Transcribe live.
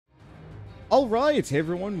Alright, hey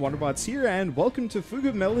everyone, Wanderbots here, and welcome to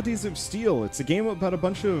Fuga Melodies of Steel. It's a game about a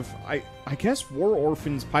bunch of, I guess, war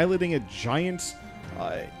orphans piloting a giant,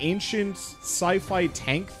 ancient sci-fi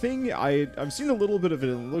tank thing. I've seen a little bit of it,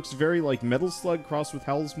 and it looks very like Metal Slug crossed with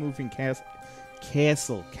Howl's Moving Castle. It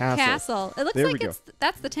looks like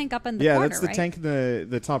that's the tank up in the corner, yeah, that's the tank in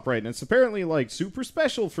the top right, and it's apparently, like, super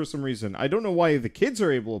special for some reason. I don't know why the kids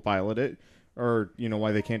are able to pilot it, or, you know,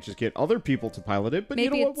 why they can't just get other people to pilot it, but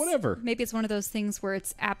maybe you know what, whatever. Maybe it's one of those things where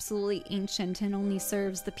it's absolutely ancient and only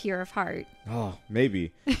serves the pure of heart. Oh,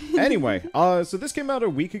 maybe. Anyway, so this came out a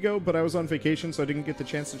week ago, but I was on vacation, so I didn't get the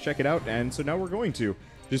chance to check it out, and so now we're going to.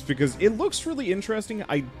 Just because it looks really interesting.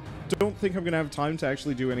 I don't think I'm going to have time to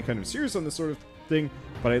actually do any kind of series on this sort of thing,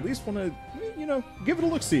 but I at least want to, you know, give it a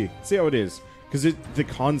look-see, see how it is. Because the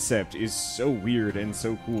concept is so weird and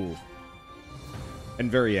so cool. And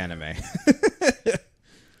very anime.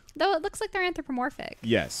 Though it looks like they're anthropomorphic.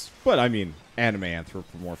 Yes, but I mean, anime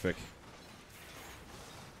anthropomorphic.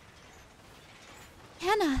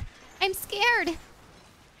 Hannah, I'm scared.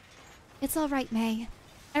 It's all right, May.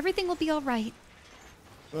 Everything will be all right.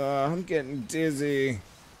 I'm getting dizzy.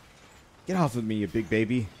 Get off of me, you big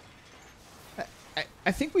baby.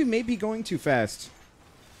 I think we may be going too fast.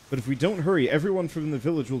 But if we don't hurry, everyone from the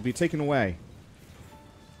village will be taken away.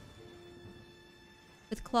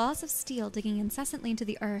 With claws of steel digging incessantly into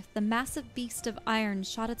the earth, the massive beast of iron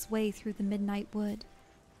shot its way through the midnight wood.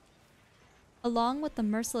 Along with the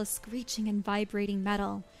merciless screeching and vibrating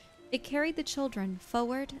metal, it carried the children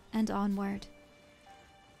forward and onward.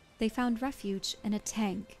 They found refuge in a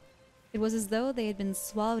tank. It was as though they had been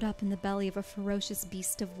swallowed up in the belly of a ferocious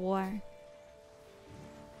beast of war.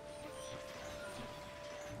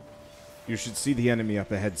 You should see the enemy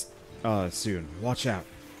up ahead soon. Watch out.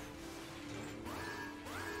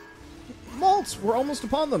 Maltz, we're almost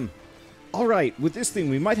upon them. All right, with this thing,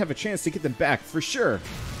 we might have a chance to get them back, for sure.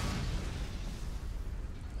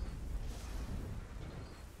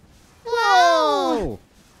 Whoa!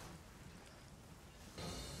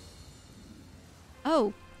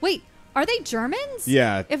 Oh, wait, are they Germans?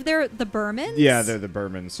 Yeah. If they're the Burmans? Yeah, they're the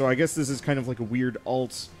Burmans. So I guess this is kind of like a weird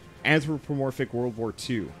alt anthropomorphic World War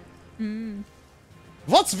II.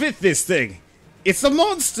 What's with this thing? It's a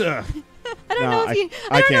monster! I don't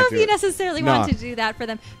know if you necessarily want to do that for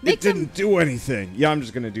them. It didn't do anything. Yeah, I'm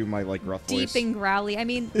just gonna do my like rough voice. Deep and growly. I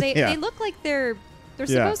mean, they look like they're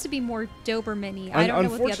supposed to be more Doberman-y. I don't know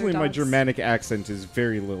what the other dogs. Unfortunately, my Germanic accent is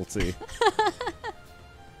very lilty.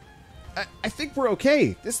 I think we're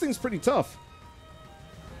okay. This thing's pretty tough.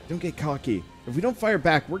 Don't get cocky. If we don't fire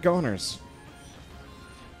back, we're goners.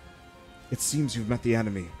 It seems you've met the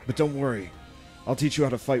enemy, but don't worry. I'll teach you how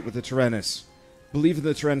to fight with the Tyrannus. Believe in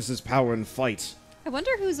the Tyrannus' power and fight. I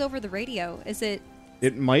wonder who's over the radio. Is it...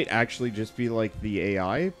 It might actually just be like the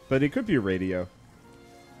AI, but it could be a radio.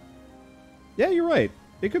 Yeah, you're right.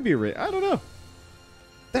 It could be a radio. I don't know.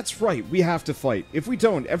 That's right. We have to fight. If we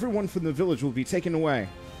don't, everyone from the village will be taken away.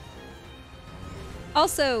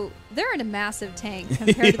 Also, they're in a massive tank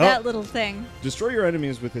compared to that little thing. Destroy your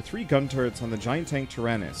enemies with the 3 gun turrets on the giant tank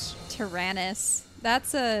Tyrannus. Tyrannus.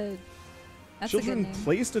 That's a Children good name.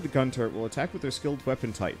 placed at a gun turret will attack with their skilled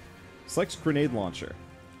weapon type. Select grenade launcher.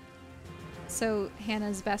 So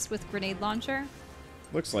Hannah's best with grenade launcher?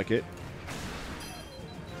 Looks like it.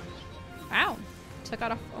 Wow. Took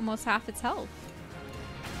out almost half its health.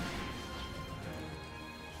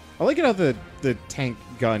 I like it how the tank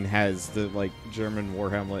gun has the, like, German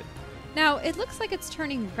war helmet. Now, it looks like it's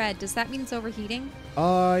turning red. Does that mean it's overheating?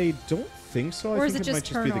 I don't think so. Or I is think it it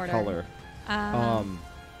just might just be turn the color. Oh.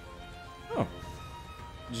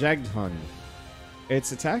 Jagged Hun.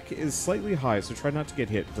 Its attack is slightly high, so try not to get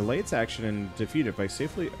hit. Delay its action and defeat it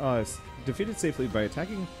safely by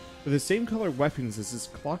attacking with the same color weapons as its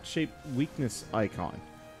clock-shaped weakness icon.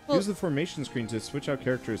 Well, use the formation screen to switch out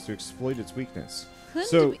characters to exploit its weakness.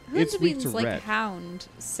 Hun it's weak means to like red. hound,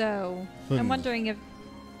 so Hun. I'm wondering if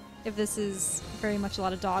this is very much a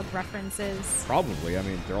lot of dog references. Probably. I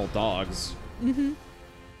mean, they're all dogs. Mm-hmm.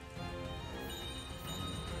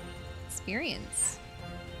 Experience.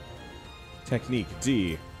 Technique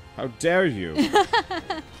D. How dare you?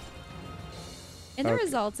 In the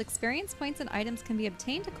results, experience points and items can be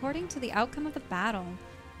obtained according to the outcome of the battle.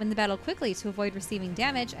 Win the battle quickly to avoid receiving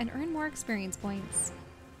damage and earn more experience points.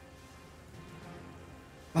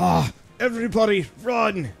 Ah, everybody,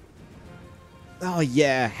 run! Oh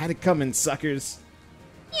yeah, had it coming, suckers.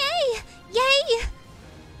 Yay! Yay!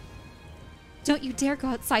 Don't you dare go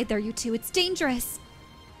outside there, you two. It's dangerous.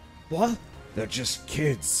 What? They're just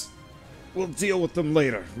kids. We'll deal with them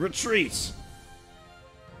later. Retreat!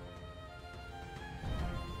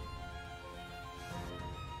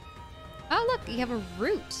 Oh, look, you have a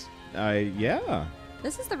route. Yeah.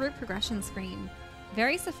 This is the route progression screen.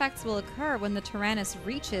 Various effects will occur when the Tyrannus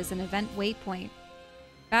reaches an event waypoint.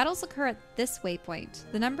 Battles occur at this waypoint.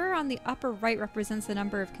 The number on the upper right represents the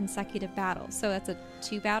number of consecutive battles. So that's a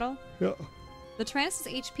 2 battle. Yeah. The Tyrannus'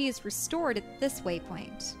 HP is restored at this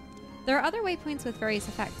waypoint. There are other waypoints with various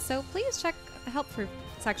effects, so please check the help for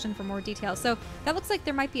section for more details. So that looks like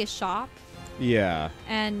there might be a shop. Yeah.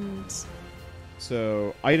 And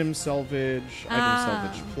so item salvage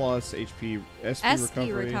plus, HP, SP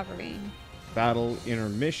recovery. Battle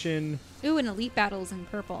intermission. Ooh, and elite battles in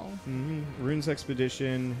purple. Runes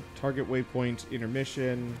expedition, target waypoint,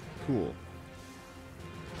 intermission. Cool.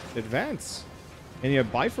 Advance. And you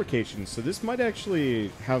have bifurcation, so this might actually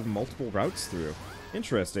have multiple routes through.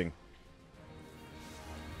 Interesting.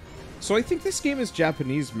 So I think this game is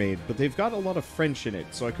Japanese made, but they've got a lot of French in it,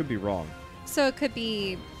 so I could be wrong. So it could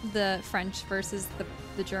be the French versus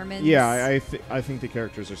the Germans. Yeah, I think the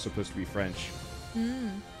characters are supposed to be French.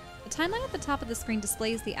 The timeline at the top of the screen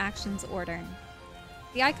displays the actions order.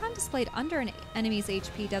 The icon displayed under an enemy's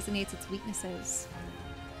HP designates its weaknesses.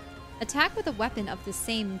 Attack with a weapon of the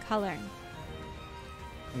same color.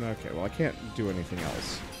 Okay, well I can't do anything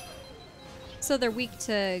else. So they're weak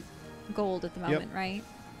to gold at the moment, right?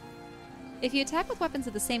 If you attack with weapons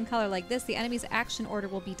of the same color like this, the enemy's action order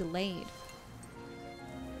will be delayed.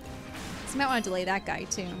 So you might want to delay that guy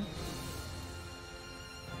too.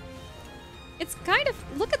 It's kind of...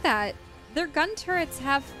 Look at that. Their gun turrets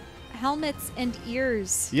have helmets and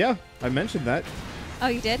ears. Yeah, I mentioned that. Oh,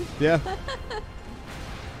 you did? Yeah.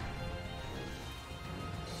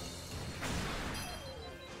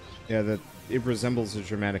 Yeah, that it resembles a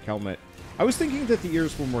Germanic helmet. I was thinking that the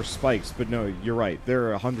ears were more spikes, but no, you're right.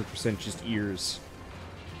 They're 100% just ears.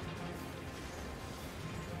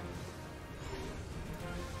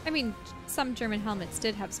 I mean, some German helmets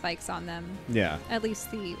did have spikes on them. Yeah. At least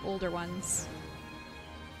the older ones.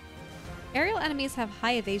 Aerial enemies have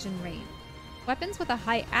high evasion rate. Weapons with a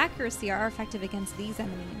high accuracy are effective against these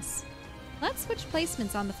enemies. Let's switch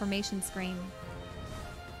placements on the formation screen.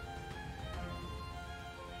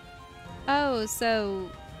 Oh, so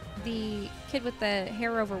the kid with the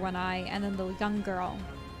hair over one eye and then the young girl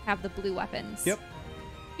have the blue weapons. Yep.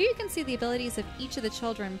 Here you can see the abilities of each of the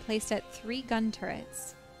children placed at 3 gun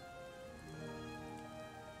turrets.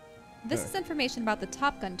 This is information about the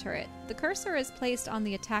top gun turret. The cursor is placed on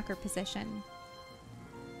the attacker position.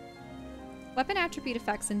 Weapon attribute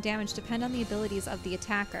effects and damage depend on the abilities of the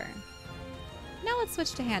attacker. Now let's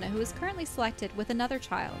switch to Hannah, who is currently selected with another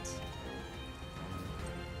child.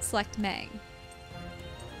 Select May.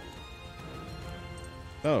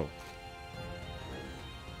 Oh.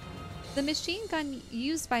 The machine gun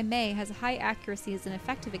used by May has high accuracy and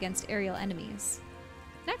effective against aerial enemies.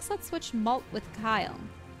 Next, let's switch Malt with Kyle.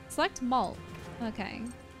 Select Malt. Okay.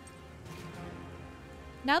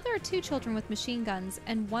 Now there are 2 children with machine guns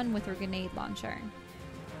and 1 with a grenade launcher.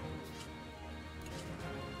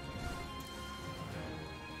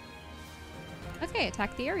 Okay,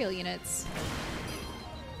 attack the aerial units.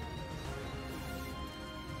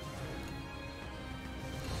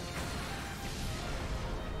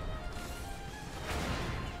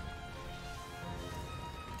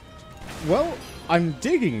 Well, I'm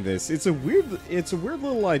digging this. It's a weird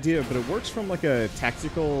little idea, but it works from like a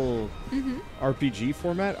tactical RPG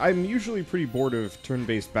format. I'm usually pretty bored of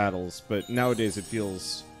turn-based battles, but nowadays it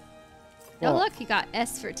feels... Well, oh look, you got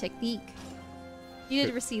S for technique. You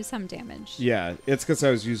did receive some damage. Yeah, it's because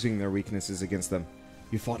I was using their weaknesses against them.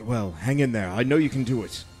 You fought well. Hang in there. I know you can do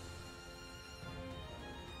it.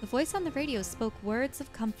 The voice on the radio spoke words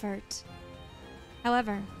of comfort.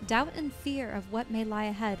 However, doubt and fear of what may lie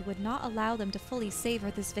ahead would not allow them to fully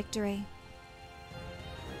savor this victory.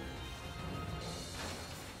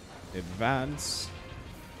 Advance.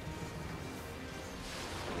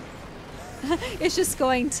 It's just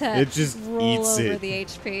going to it just roll eats over it. the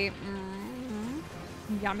HP.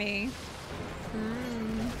 Yummy.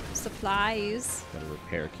 Supplies. Got a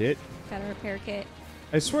repair kit. Got a repair kit.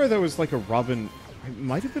 I swear that was like a Robin... It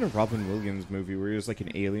might have been a Robin Williams movie where he was like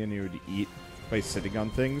an alien who would eat by sitting on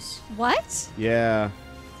things. What? Yeah.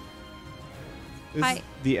 This is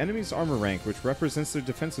the enemy's armor rank, which represents their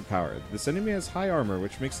defensive power. This enemy has high armor,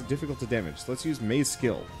 which makes it difficult to damage. So let's use May's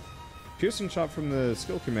skill. Piercing shot from the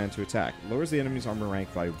skill command to attack. Lowers the enemy's armor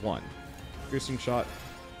rank by 1. Piercing shot.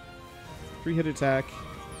 3-hit attack.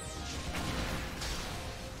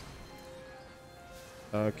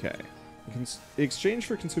 Okay. In exchange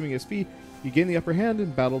for consuming SP, you gain the upper hand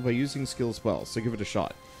in battle by using skill spells, so give it a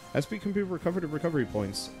shot. SP can be recovered at recovery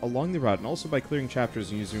points along the route and also by clearing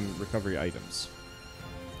chapters and using recovery items.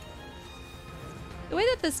 The way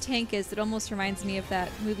that this tank is, it almost reminds me of that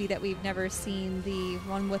movie that we've never seen, the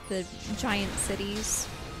one with the giant cities.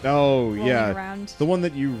 Oh, yeah. Around. The one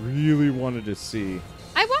that you really wanted to see.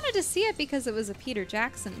 I wanted to see it because it was a Peter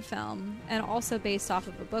Jackson film and also based off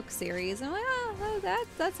of a book series. And I'm like, oh,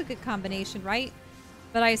 that's a good combination, right?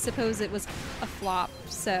 But I suppose it was a flop,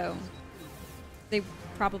 so they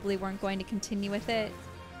probably weren't going to continue with it.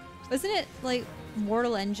 Wasn't it like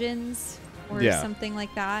Mortal Engines or something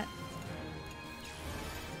like that?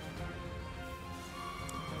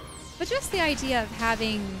 But just the idea of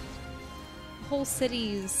having whole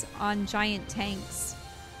cities on giant tanks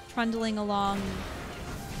trundling along,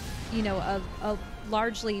 you know, a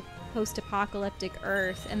largely post-apocalyptic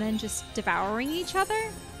Earth and then just devouring each other?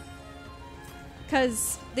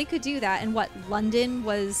 Because they could do that, and what, London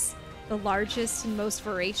was the largest and most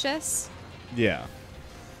voracious? Yeah.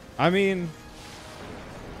 I mean,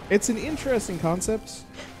 it's an interesting concept.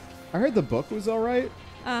 I heard the book was alright.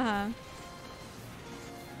 Uh-huh.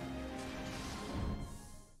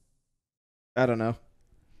 I don't know.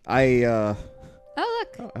 Oh,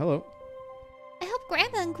 look. Oh, hello. I hope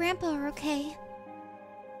Grandma and Grandpa are okay.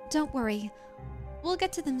 Don't worry. We'll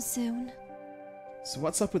get to them soon. So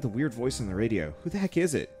what's up with the weird voice on the radio? Who the heck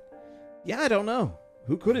is it? Yeah, I don't know.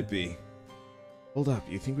 Who could it be? Hold up,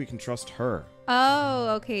 you think we can trust her? Oh,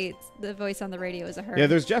 okay. It's the voice on the radio is a her. Yeah,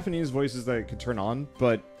 there's Japanese voices that could turn on,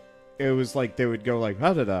 but it was like they would go like,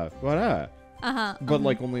 ha-da-da, wa-da. Uh-huh. But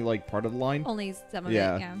like only like part of the line. Only some of it,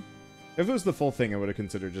 yeah. If it was the full thing, I would have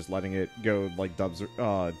considered just letting it go like dub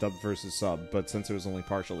versus sub, but since it was only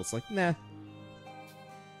partial, it's like, nah.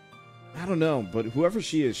 I don't know, but whoever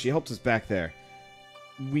she is, she helped us back there.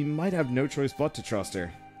 We might have no choice but to trust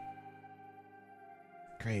her.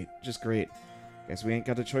 Great, just great. Guess we ain't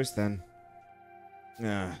got a choice then.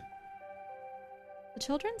 Ah. The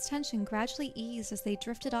children's tension gradually eased as they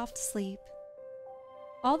drifted off to sleep.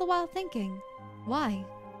 All the while thinking, why?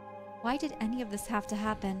 Why did any of this have to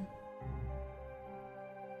happen?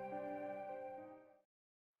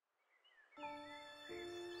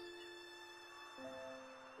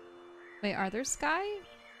 Wait, are there sky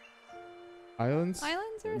Islands?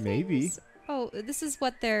 islands or things? Maybe. Oh, this is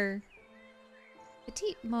what they're...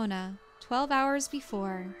 Petite Mona, 12 hours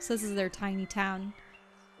before. So this is their tiny town.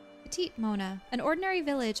 Petite Mona, an ordinary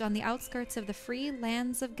village on the outskirts of the free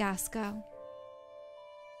lands of Gasco.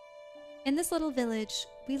 In this little village,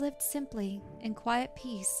 we lived simply, in quiet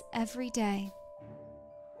peace, every day.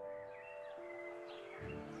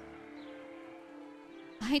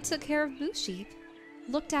 I took care of Boo Sheep,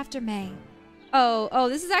 looked after May. Oh,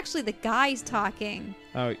 this is actually the guys talking.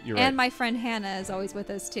 Oh, you're right. And my friend Hannah is always with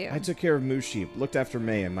us too. I took care of Moose Sheep, looked after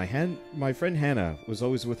May, and my friend Hannah was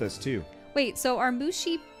always with us too. Wait, so are Moose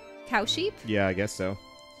Sheep cow sheep? Yeah, I guess so.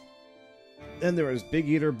 Then there was Big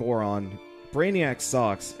Eater Boron, Brainiac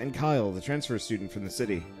Socks, and Kyle, the transfer student from the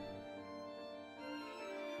city.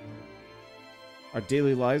 Our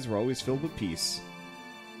daily lives were always filled with peace.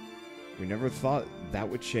 We never thought that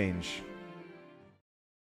would change.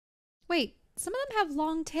 Wait, some of them have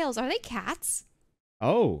long tails. Are they cats?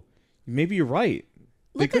 Oh, maybe you're right.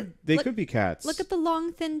 They could be cats. Look at the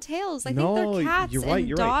long, thin tails. I think No, they're cats, you're right, and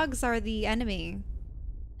you're right. dogs are the enemy.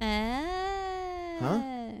 Huh?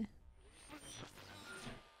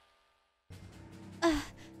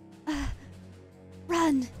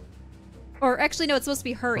 Run. Or actually, no, it's supposed to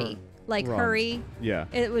be hurry. Like, Run. hurry. Yeah.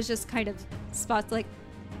 It was just kind of spots like...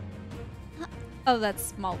 Oh, that's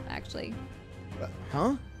small, actually.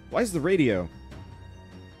 Huh? Why's the radio?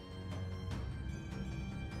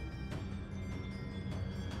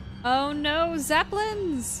 Oh no,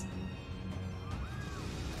 Zeppelins!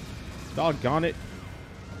 Doggone it.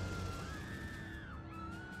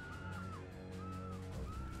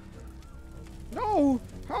 No!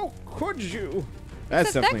 How could you? That's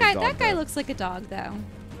Except definitely a dog, that guy though. looks like a dog, though.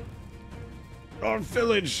 Our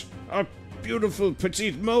village! Our beautiful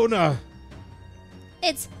petite Mona!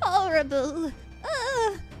 It's horrible.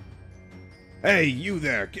 Hey, you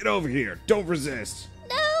there! Get over here! Don't resist!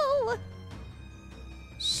 No!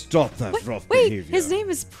 Stop that rough Wait, behavior. his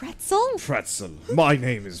name is Pretzel? Pretzel. My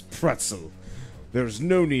name is Pretzel. There's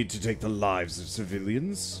no need to take the lives of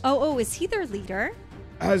civilians. Oh, is he their leader?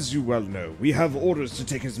 As you well know, we have orders to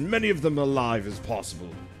take as many of them alive as possible.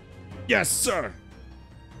 Yes, sir!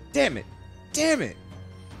 Damn it! Damn it!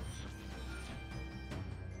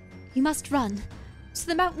 You must run. To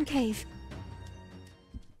the mountain cave.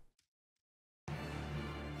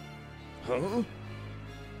 Huh?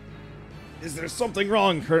 Is there something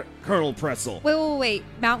wrong, Colonel Pretzel? Wait.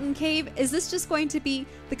 Mountain cave? Is this just going to be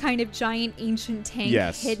the kind of giant ancient tank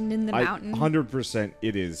hidden in the mountain? 100%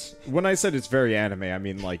 it is. When I said it's very anime, I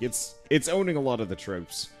mean, like, it's owning a lot of the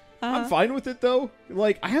tropes. I'm fine with it, though.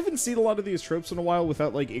 Like, I haven't seen a lot of these tropes in a while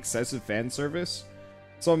without, like, excessive fan service.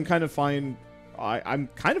 So I'm kind of fine. I'm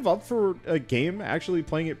kind of up for a game actually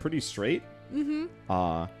playing it pretty straight.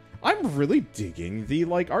 I'm really digging the,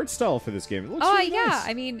 like, art style for this game. It looks really nice.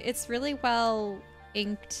 I mean, it's really well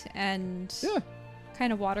inked and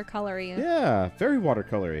kind of watercolory. Yeah, very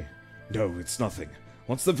watercolory. No, it's nothing.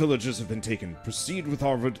 Once the villagers have been taken, proceed with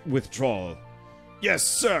our withdrawal. Yes,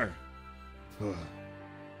 sir!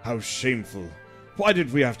 How shameful. Why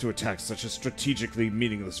did we have to attack such a strategically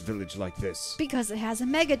meaningless village like this? Because it has a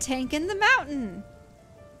mega tank in the mountain.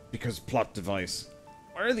 Because plot device.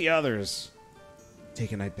 Where are the others?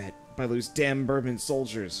 Taken, I bet, by those damn Bourbon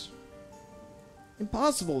soldiers.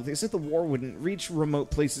 Impossible. They said the war wouldn't reach remote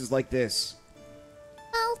places like this.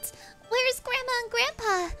 Alt, where's Grandma and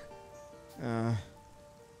Grandpa?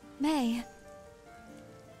 May.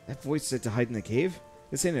 That voice said to hide in the cave?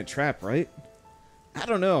 This ain't a trap, right? I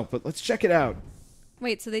don't know, but let's check it out.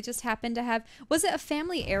 Wait, so they just happen to have... Was it a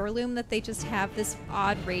family heirloom that they just have this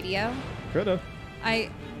odd radio? Coulda.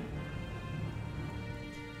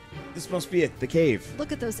 This must be it, the cave.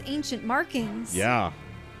 Look at those ancient markings. Yeah.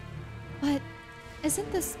 But isn't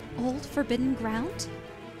this old forbidden ground?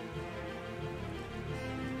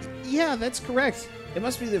 Yeah, that's correct. It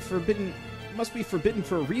must be forbidden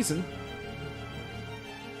for a reason.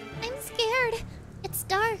 I'm scared. It's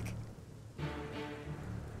dark.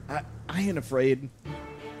 I ain't afraid.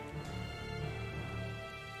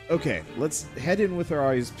 Okay, let's head in with our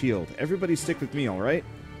eyes peeled. Everybody stick with me, alright?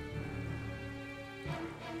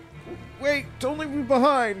 Wait, don't leave me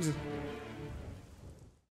behind!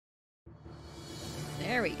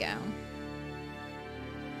 There we go.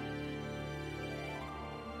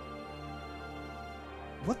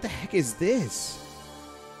 What the heck is this?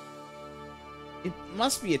 It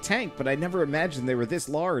must be a tank, but I never imagined they were this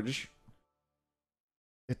large.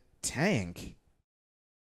 A tank?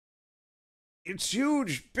 It's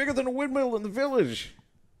huge! Bigger than a windmill in the village!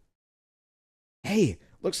 Hey,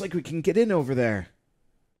 looks like we can get in over there.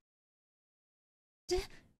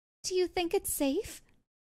 Do you think it's safe?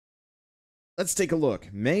 Let's take a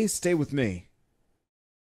look. May, stay with me.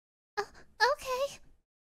 Okay.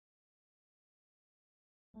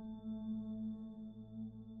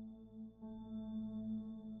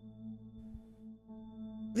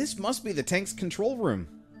 This must be the tank's control room.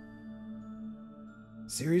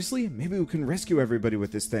 Seriously? Maybe we can rescue everybody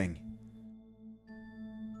with this thing.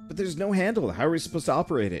 But there's no handle. How are we supposed to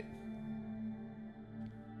operate it?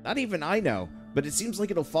 Not even I know, but it seems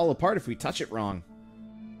like it'll fall apart if we touch it wrong.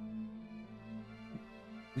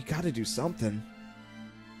 We gotta do something.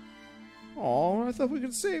 Aw, I thought we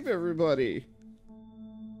could save everybody.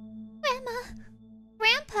 Grandma.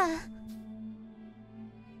 Grandpa.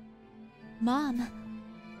 Mom.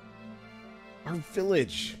 Our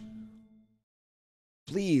village.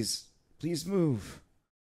 Please. Please move.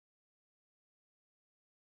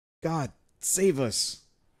 God, save us.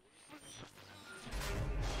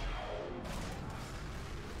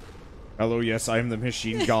 Hello, yes, I am the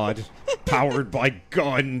machine god, powered by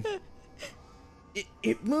gun.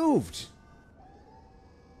 It moved.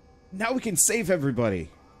 Now we can save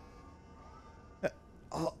everybody.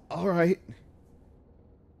 All right.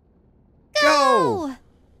 Go!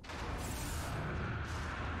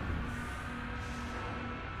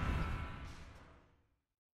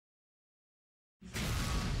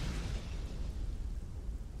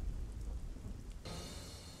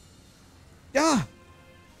 Ah!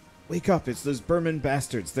 Wake up, it's those Burman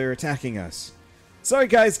bastards. They're attacking us. Sorry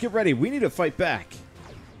guys, get ready. We need to fight back.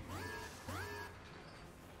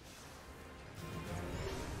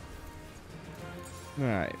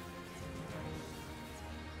 Alright.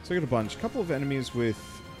 So I got a bunch. A couple of enemies with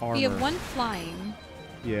armor. We have one flying.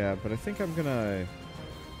 Yeah, but I think I'm gonna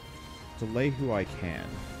delay who I can.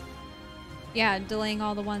 Yeah, delaying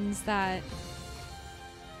all the ones that...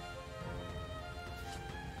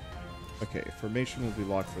 Okay, formation will be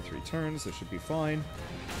locked for 3 turns. That should be fine.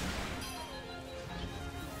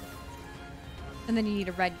 And then you need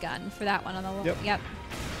a red gun for that one on the... Yep. Yep.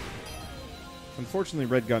 Unfortunately,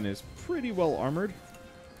 red gun is pretty well armored.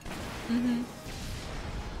 Mm-hmm.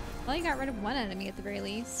 Well, you got rid of one enemy at the very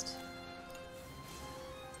least.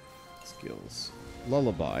 Skills.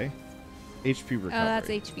 Lullaby. HP recovery. Oh, that's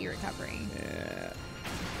HP recovery. Yeah.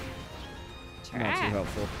 Trash. Not too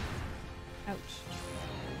helpful. Ouch.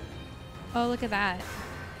 Oh, look at that.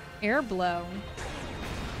 Air blow.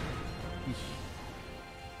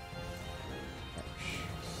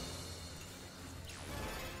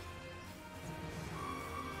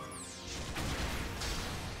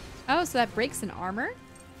 Oh, so that breaks an armor?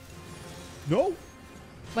 No.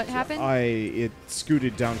 What happened? It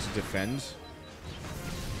scooted down to defend.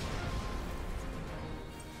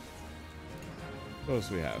 What else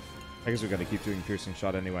do we have? I guess we gotta keep doing piercing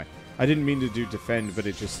shot anyway. I didn't mean to do defend, but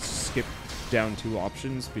it just skipped down 2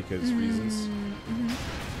 options because reasons.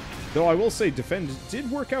 Though I will say defend did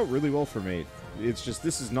work out really well for me. It's just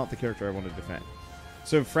this is not the character I want to defend.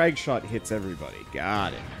 So frag shot hits everybody.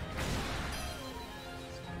 Got it.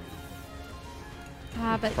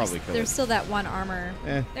 But there's still that 1 armor.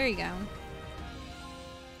 There you go.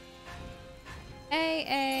 A,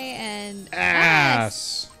 and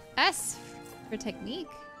S. S for technique.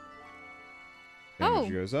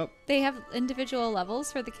 Damage goes up. They have individual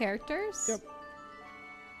levels for the characters? Yep.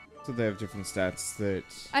 So they have different stats that...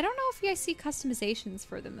 I don't know if I see customizations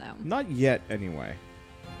for them, though. Not yet, anyway.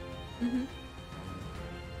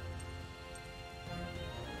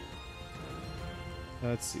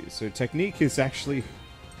 Let's see. So technique is actually...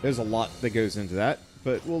 There's a lot that goes into that,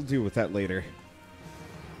 but we'll deal with that later.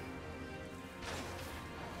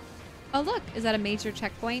 Oh, look. Is that a major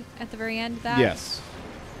checkpoint at the very end of that? Yes.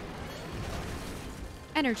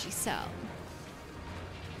 Energy cell.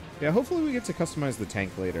 Yeah, hopefully we get to customize the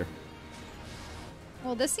tank later.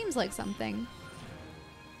 Well, this seems like something.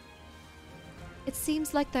 It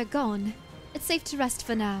seems like they're gone. It's safe to rest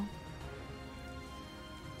for now.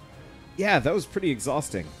 Yeah, that was pretty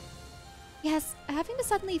exhausting. Yes, having to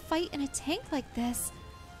suddenly fight in a tank like this.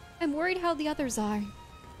 I'm worried how the others are.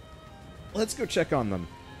 Let's go check on them.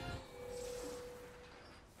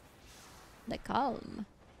 The calm.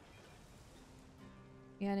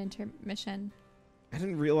 Yeah, an intermission. I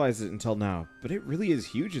didn't realize it until now, but it really is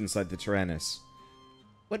huge inside the Tyrannus.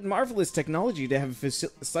 What marvelous technology to have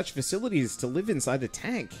such facilities to live inside a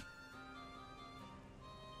tank.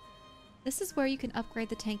 This is where you can upgrade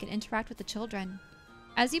the tank and interact with the children.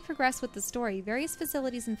 As you progress with the story, various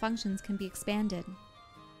facilities and functions can be expanded.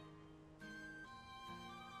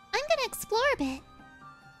 I'm gonna explore a bit.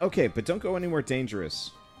 Okay, but don't go anywhere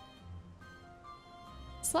dangerous.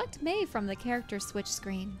 Select May from the character switch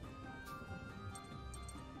screen.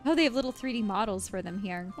 Oh, they have little 3D models for them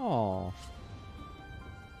here. Aww.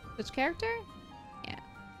 Which character? Yeah.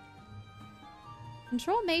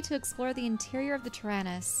 Control May to explore the interior of the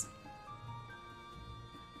Tyrannus.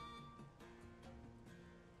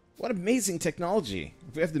 What amazing technology!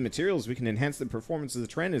 If we have the materials, we can enhance the performance of the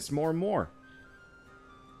Tyrannus more and more.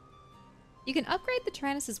 You can upgrade the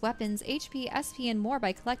Tyrannus' weapons, HP, SP, and more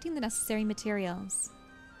by collecting the necessary materials.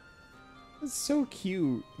 That's so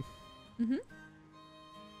cute. The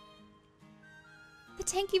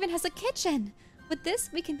tank even has a kitchen! With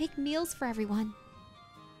this, we can make meals for everyone.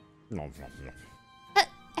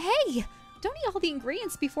 Hey! Don't eat all the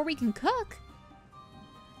ingredients before we can cook!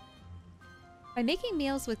 By making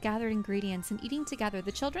meals with gathered ingredients and eating together, the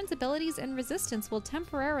children's abilities and resistance will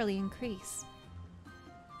temporarily increase.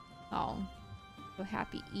 Oh, so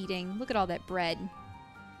happy eating. Look at all that bread.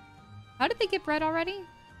 How did they get bread already?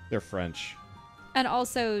 They're French. And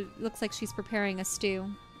also, looks like she's preparing a stew.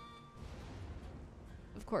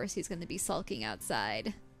 Of course, he's going to be sulking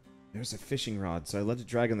outside. There's a fishing rod, so I let it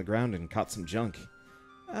drag on the ground and caught some junk.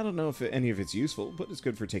 I don't know if any of it's useful, but it's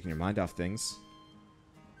good for taking your mind off things.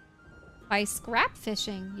 By scrap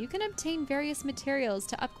fishing, you can obtain various materials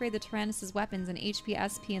to upgrade the Tyrannus' weapons and HP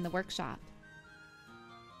SP in the workshop.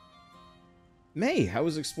 May, how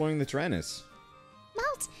was exploring the Tyrannus?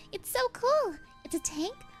 Malt, it's so cool. It's a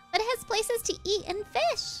tank, but it has places to eat and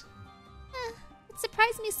fish. It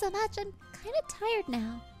surprised me so much, I'm kind of tired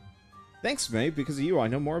now. Thanks, May. Because of you, I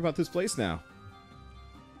know more about this place now.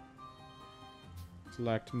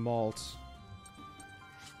 Select malt.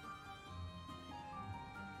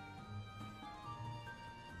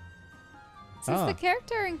 Since the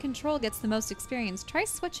character in control gets the most experience, try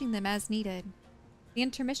switching them as needed. The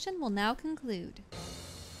intermission will now conclude.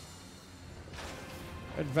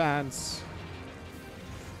 Advance.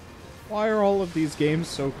 Why are all of these games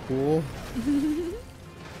so cool?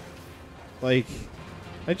 Like,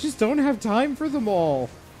 I just don't have time for them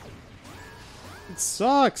all. It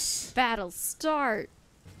sucks. Battle start.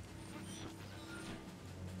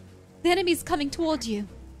 The enemy's coming toward you.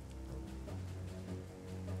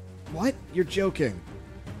 What? You're joking.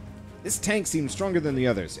 This tank seems stronger than the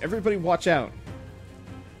others. Everybody watch out.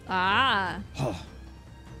 Ah.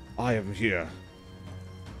 I am here.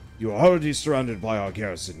 You are already surrounded by our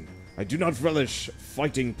garrison. I do not relish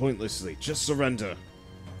fighting pointlessly. Just surrender.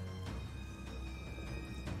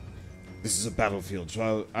 This is a battlefield,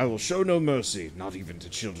 so I will show no mercy, not even to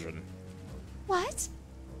children. What?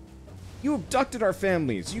 You abducted our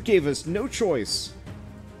families. You gave us no choice.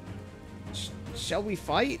 Shall we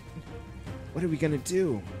fight? What are we gonna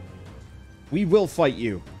do? We will fight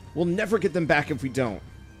you. We'll never get them back if we don't.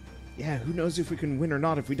 Yeah, who knows if we can win or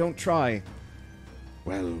not if we don't try.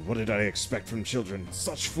 Well, what did I expect from children?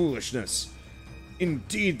 Such foolishness.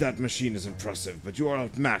 Indeed, that machine is impressive, but you are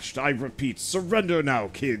outmatched. I repeat, surrender now,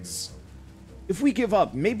 kids. If we give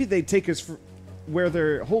up, maybe they take us where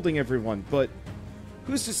they're holding everyone, but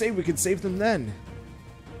who's to say we could save them then?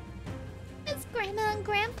 It's Grandma and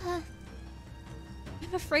Grandpa.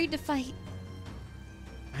 I'm afraid to fight.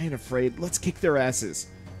 I ain't afraid. Let's kick their asses.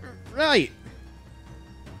 Right.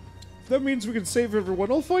 If that means we can save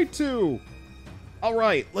everyone, I'll fight too.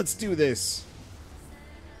 Alright, let's do this.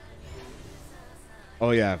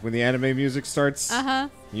 Oh yeah, when the anime music starts,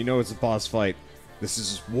 you know it's a boss fight. This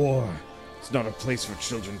is war. It's not a place for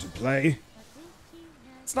children to play.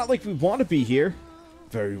 It's not like we want to be here.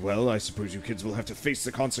 Very well, I suppose you kids will have to face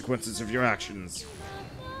the consequences of your actions.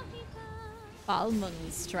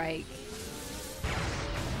 Almond strike.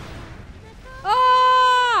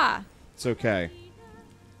 Ah! It's okay.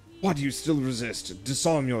 Why do you still resist?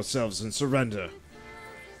 Disarm yourselves and surrender.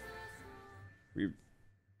 We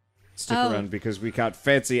stick around because we got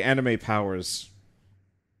fancy anime powers.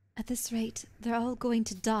 At this rate, they're all going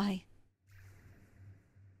to die.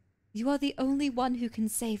 You are the only one who can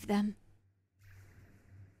save them.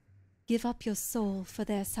 Give up your soul for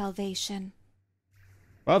their salvation.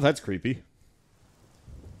 Well, that's creepy.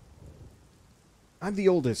 I'm the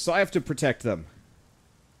oldest, so I have to protect them.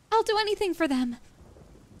 I'll do anything for them.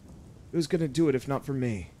 Who's gonna do it if not for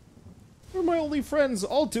me? They're my only friends.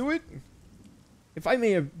 I'll do it. If I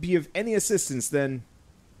may be of any assistance, then...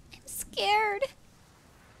 I'm scared.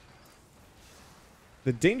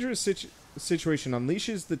 The dangerous situation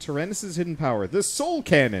unleashes the Tyrannus' hidden power, the Soul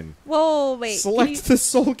Cannon. Whoa, wait. Select the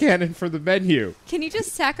Soul Cannon from the menu. Can you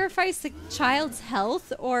just sacrifice the child's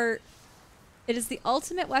health, or it is the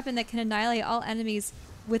ultimate weapon that can annihilate all enemies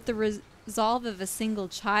with the resolve of a single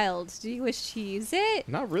child? Do you wish to use it?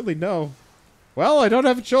 Not really, no. Well, I don't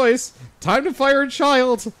have a choice. Time to fire a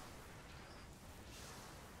child.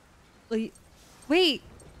 Wait.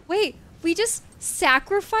 We just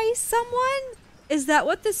sacrifice someone? Is that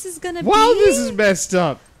what this is gonna be? Wow, this is messed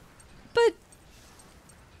up. But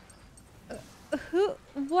who?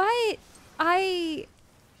 What? I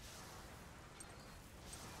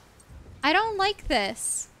don't like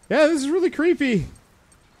this. Yeah, this is really creepy.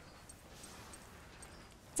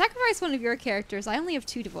 Sacrifice one of your characters. I only have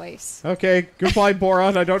 2 to voice. Okay, goodbye,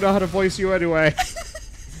 Boron. I don't know how to voice you anyway.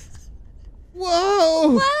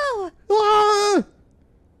 Whoa! Whoa! Ah!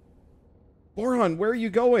 Boron, where are you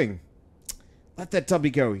going? Let that Tubby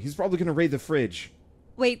go. He's probably gonna raid the fridge.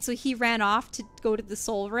 Wait, so he ran off to go to the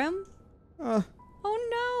soul room?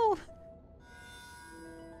 Oh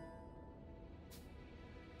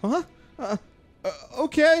no. Huh?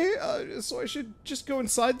 Okay, so I should just go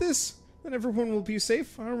inside this? Then everyone will be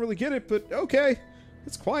safe? I don't really get it, but okay.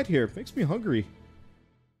 It's quiet here. Makes me hungry.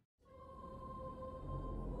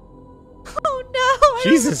 Oh no!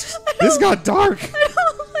 Jesus! This got dark! I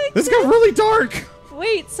don't like this got really dark!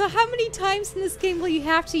 Wait, so how many times in this game will you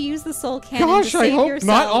have to use the soul cannon Gosh, to save I hope yourselves?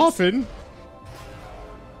 not often.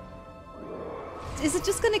 Is it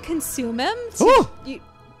just gonna consume him?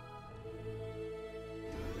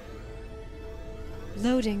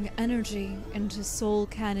 Loading energy into soul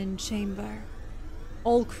cannon chamber.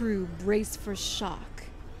 All crew brace for shock.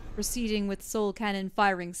 Proceeding with soul cannon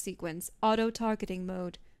firing sequence. Auto-targeting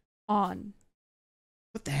mode on.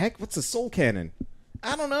 What the heck? What's a soul cannon?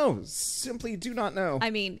 I don't know. Simply do not know. I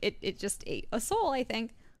mean, it just ate a soul, I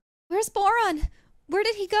think. Where's Boron? Where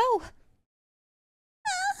did he go?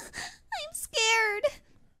 I'm scared.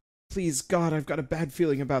 Please, God, I've got a bad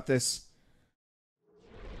feeling about this.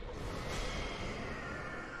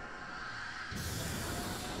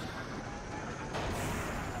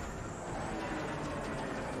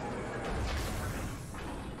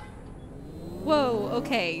 Whoa,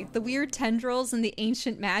 okay. The weird tendrils and the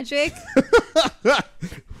ancient magic.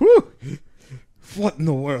 Whew. What in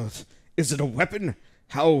the world? Is it a weapon?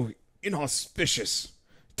 How inauspicious.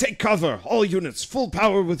 Take cover, all units, full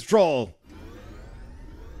power withdrawal.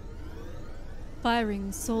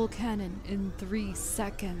 Firing soul cannon in 3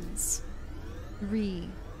 seconds. 3,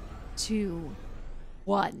 2,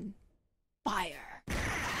 1. Fire.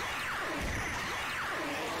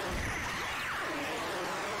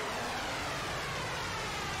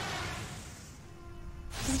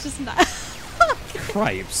 It's just not.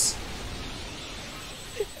 Cripes.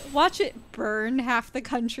 Watch it burn half the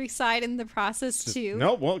countryside in the process too.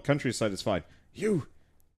 No, well, countryside is fine. You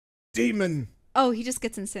demon. Oh, he just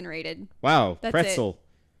gets incinerated. Wow, That's pretzel.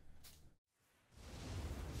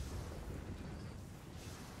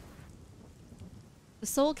 The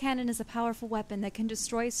soul cannon is a powerful weapon that can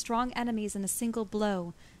destroy strong enemies in a single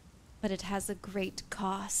blow, but it has a great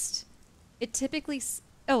cost. It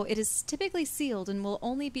is typically sealed and will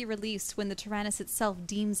only be released when the Tyrannus itself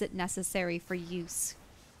deems it necessary for use.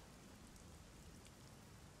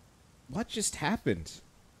 What just happened?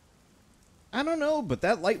 I don't know, but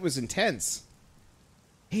that light was intense.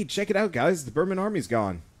 Hey, check it out, guys. The Burman army's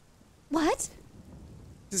gone. What?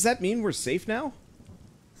 Does that mean we're safe now?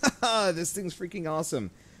 Haha, this thing's freaking awesome.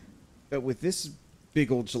 But with this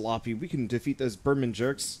big old jalopy, we can defeat those Burman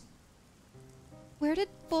jerks. Where did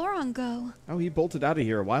Boron go? Oh, he bolted out of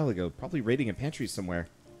here a while ago, probably raiding a pantry somewhere.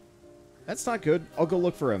 That's not good. I'll go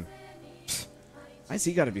look for him. Why's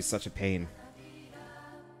he gotta be such a pain?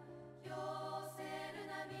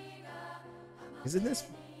 Isn't this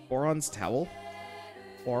Boron's towel?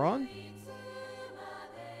 Boron?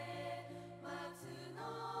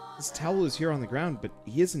 His towel is here on the ground, but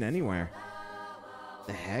he isn't anywhere.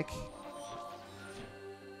 The heck?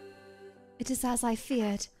 It is as I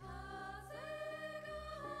feared.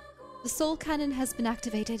 The soul cannon has been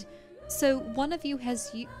activated, so one of you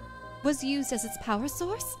was used as its power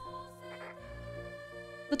source?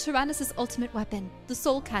 The Tyrannus' ultimate weapon, the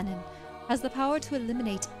soul cannon, has the power to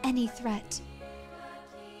eliminate any threat.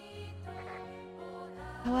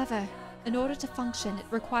 However, in order to function, it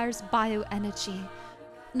requires bioenergy.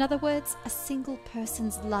 In other words, a single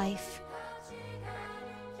person's life.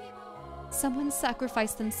 Someone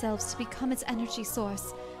sacrificed themselves to become its energy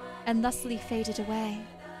source, and thusly faded away.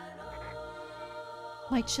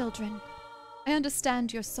 My children, I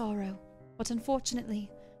understand your sorrow, but unfortunately,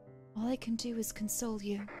 all I can do is console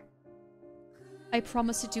you. I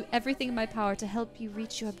promise to do everything in my power to help you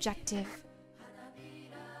reach your objective.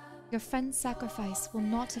 Your friend's sacrifice will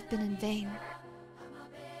not have been in vain.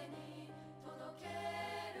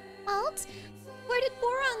 Alt? Where did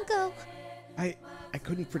Boron go? I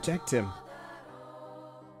couldn't protect him.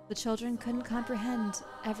 The children couldn't comprehend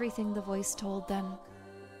everything the voice told them.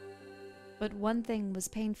 But one thing was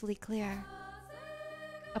painfully clear.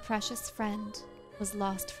 A precious friend was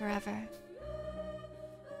lost forever.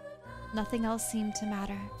 Nothing else seemed to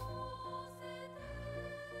matter.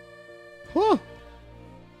 Huh!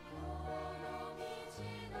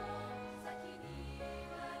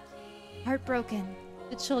 Heartbroken,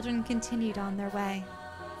 the children continued on their way.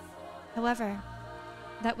 However,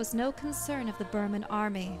 that was no concern of the Burman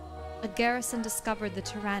army. A garrison discovered the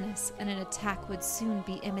Tyrannus, and an attack would soon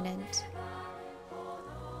be imminent.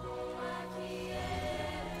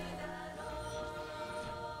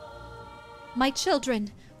 My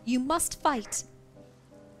children, you must fight!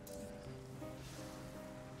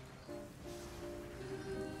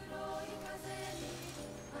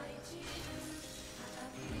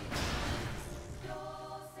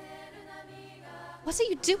 What are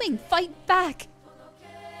you doing? Fight back!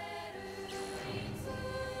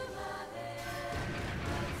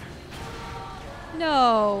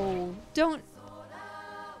 No, don't...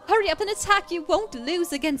 Hurry up and attack! You won't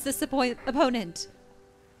lose against this opponent!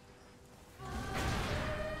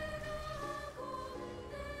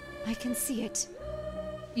 I can see it.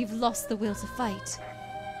 You've lost the will to fight.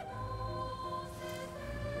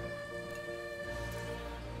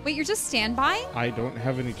 Wait, you're just standby? I don't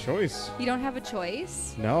have any choice. You don't have a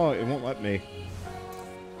choice? No, it won't let me.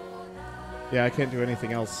 Yeah, I can't do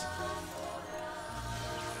anything else.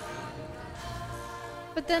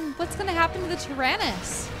 But then, what's gonna happen to the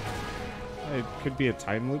Tyrannus? It could be a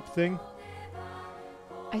time loop thing.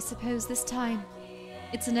 I suppose this time,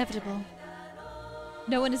 it's inevitable.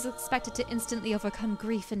 No one is expected to instantly overcome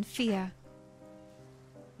grief and fear.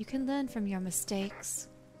 You can learn from your mistakes.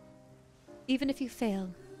 Even if you fail,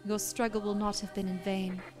 your struggle will not have been in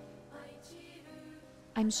vain.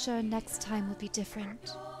 I'm sure next time will be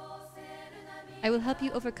different. I will help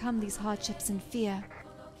you overcome these hardships and fear.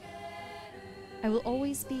 I will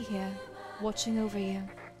always be here, watching over you.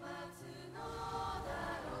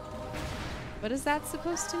 What is that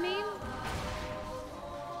supposed to mean?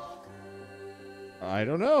 I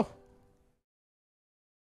don't know.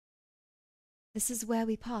 This is where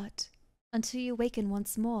we part, until you awaken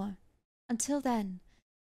once more. Until then,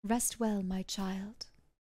 rest well, my child.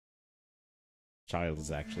 Child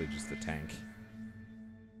is actually just a tank.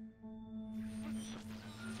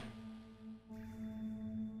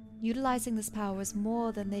 Utilizing this power was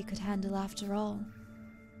more than they could handle after all.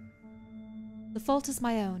 The fault is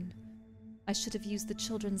my own. I should have used the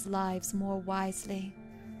children's lives more wisely.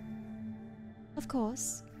 Of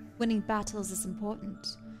course, winning battles is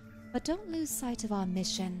important, but don't lose sight of our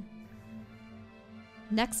mission.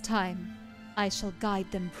 Next time, I shall guide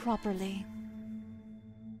them properly.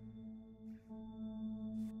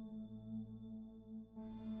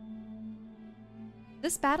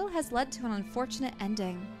 This battle has led to an unfortunate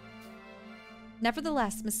ending.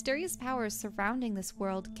 Nevertheless, mysterious powers surrounding this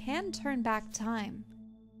world can turn back time.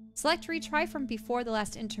 Select retry from before the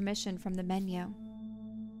last intermission from the menu.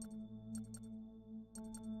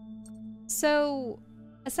 So,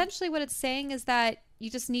 essentially what it's saying is that you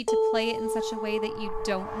just need to play it in such a way that you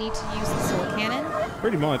don't need to use the soul cannon?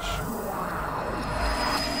 Pretty much.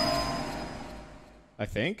 I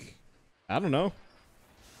think. I don't know.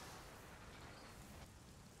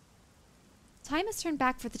 Time has turned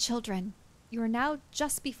back for the children. You are now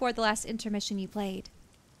just before the last intermission you played.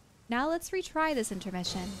 Now let's retry this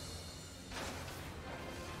intermission.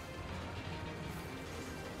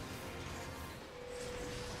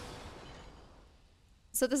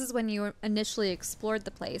 So this is when you initially explored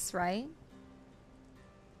the place, right?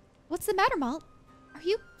 What's the matter, Malt? Are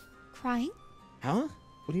you crying? Huh?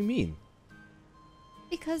 What do you mean?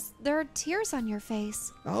 Because there are tears on your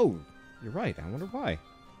face. Oh, you're right. I wonder why.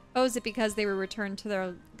 Oh, is it because they were returned to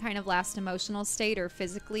their kind of last emotional state, or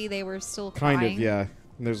physically they were still crying? Kind of, yeah.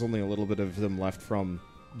 There's only a little bit of them left from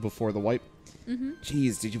before the wipe. Mm-hmm.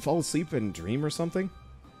 Jeez, did you fall asleep and dream or something?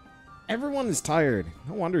 Everyone is tired.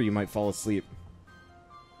 No wonder you might fall asleep.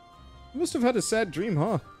 You must have had a sad dream,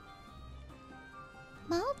 huh?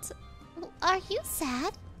 Malt? Are you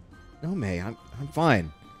sad? No, May, I'm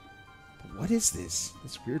fine. But what is this?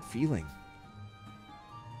 This weird feeling.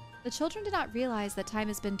 The children do not realize that time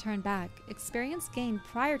has been turned back. Experience gained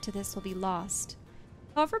prior to this will be lost.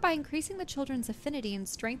 However, by increasing the children's affinity and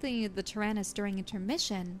strengthening the Tyrannus during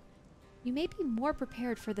intermission, you may be more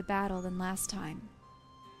prepared for the battle than last time.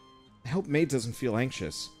 I hope May doesn't feel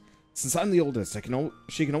anxious. Since I'm the oldest,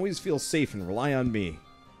 she can always feel safe and rely on me.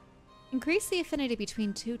 Increase the affinity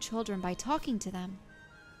between two children by talking to them.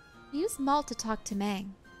 Use Malt to talk to May.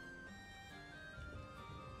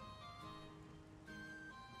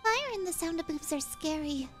 Fire and the sound of boobs are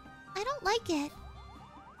scary. I don't like it.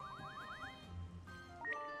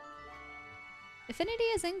 Affinity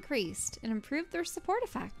is increased and improved their support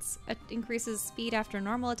effects. It increases speed after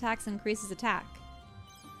normal attacks and increases attack.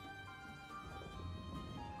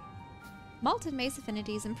 Malt and May's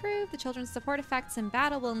affinities improve. The children's support effects in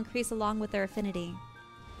battle will increase along with their affinity.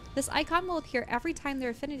 This icon will appear every time their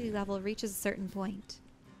affinity level reaches a certain point.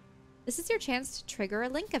 This is your chance to trigger a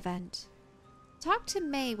link event. Talk to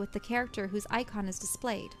May with the character whose icon is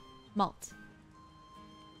displayed. Malt.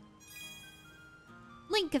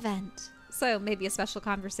 Link event. So maybe a special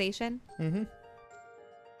conversation. Mm-hmm.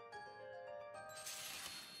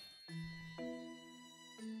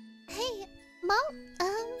 Hey, Malt,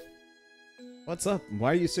 What's up?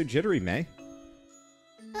 Why are you so jittery, May?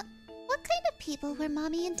 what kind of people were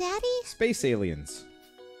Mommy and Daddy? Space aliens.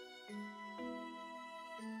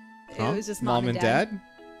 It was just Mom and Dad?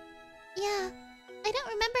 Yeah, I don't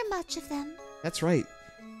remember much of them. That's right.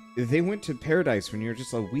 They went to paradise when you were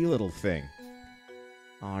just a wee little thing.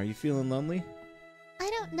 Aw, are you feeling lonely? I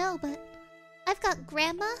don't know, but I've got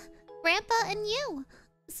Grandma, Grandpa, and you,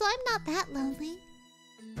 so I'm not that lonely.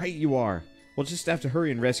 Right you are. We'll just have to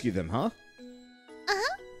hurry and rescue them, huh?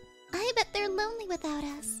 Uh-huh. I bet they're lonely without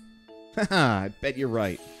us. Haha, I bet you're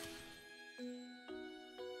right.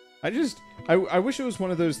 I wish it was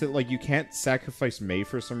one of those that, like, you can't sacrifice May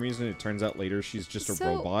for some reason. It turns out later she's just a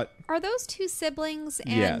robot. Are those two siblings?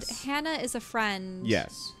 And Yes. Hannah is a friend.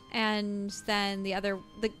 Yes. And then the other,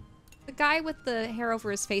 the guy with the hair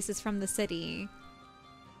over his face is from the city.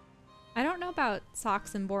 I don't know about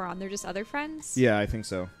Socks and Boron. They're just other friends? Yeah, I think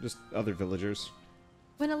so. Just other villagers.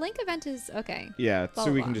 When a link event is... Okay. Yeah, Blah,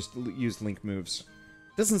 so we blah, can blah. just use link moves.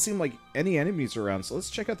 Doesn't seem like any enemies are around, so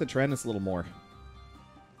let's check out the Tyrannus a little more.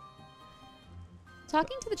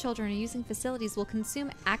 Talking to the children and using facilities will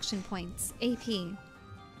consume action points, AP. The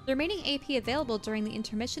remaining AP available during the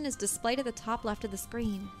intermission is displayed at the top left of the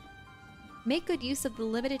screen. Make good use of the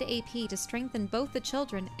limited AP to strengthen both the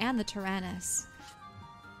children and the Tyrannus.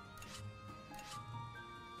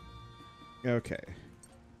 Okay.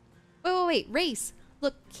 Wait, race!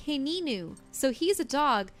 Look, Keninu. So he's a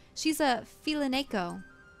dog. She's a Filineko.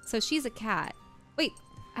 So she's a cat. Wait,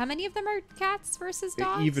 how many of them are cats versus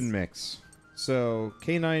dogs? Even mix. So,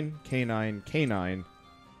 canine, canine, canine,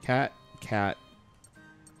 cat, cat,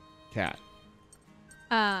 cat.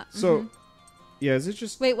 So, yeah, is it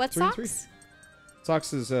just Wait, what's 3 and 3? Socks?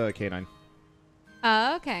 Socks is canine.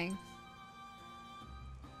 Okay.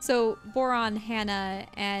 So, Boron, Hannah,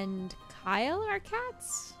 and Kyle are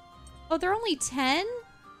cats? Oh, they're only 10?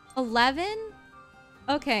 11?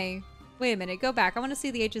 Okay. Wait a minute. Go back. I want to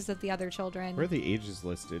see the ages of the other children. Where are the ages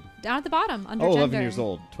listed? Down at the bottom, under Oh, gender. 11 years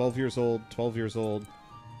old, 12 years old, 12 years old,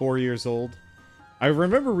 4 years old. I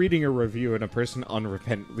remember reading a review and a person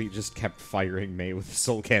unrepentantly just kept firing May with a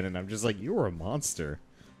soul cannon. I'm just like, you are a monster.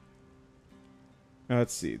 Now,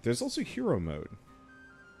 let's see. There's also hero mode.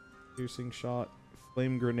 Piercing shot,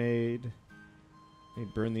 flame grenade.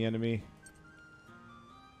 Burn the enemy.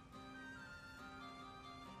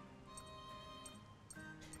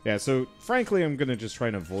 Yeah, so frankly, I'm gonna just try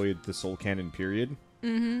and avoid the soul cannon period.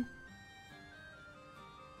 Mm-hmm.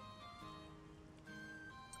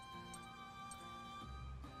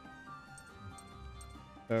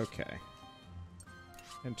 Okay.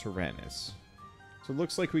 And Tyrannus. So it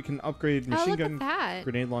looks like we can upgrade Oh, machine look gun, at that.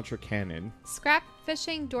 grenade launcher, cannon. Scrap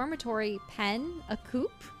fishing, dormitory, pen, a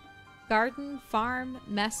coop, garden, farm,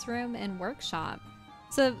 mess room, and workshop.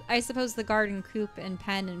 So I suppose the garden, coop, and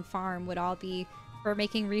pen and farm would all be for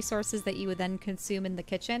making resources that you would then consume in the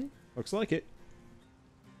kitchen. Looks like it.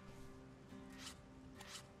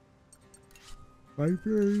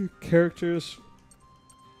 Library, characters.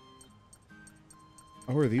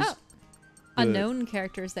 Oh, are these... Oh. Unknown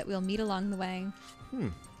characters that we'll meet along the way.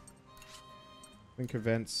 Link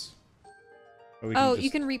events.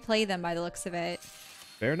 You can replay them by the looks of it.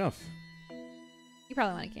 Fair enough. You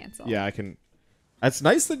probably want to cancel. Yeah, I can... That's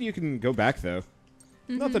nice that you can go back, though.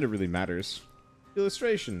 Not that it really matters.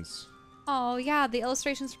 Illustrations. Oh, yeah, the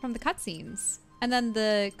illustrations from the cutscenes. And then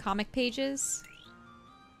the comic pages.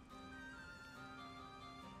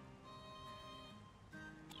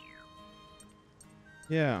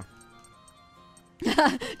 Yeah.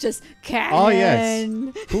 Just canon. Oh, yes.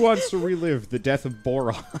 Who wants to relive the death of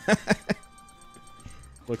Boron?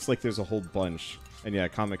 Looks like there's a whole bunch. And yeah,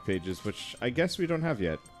 comic pages, which I guess we don't have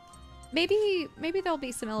yet. Maybe there'll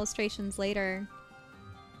be some illustrations later.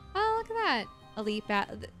 Oh, look at that. Elite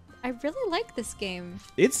I really like this game.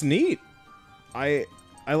 It's neat. I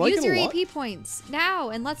like Use it a your lot. AP points now,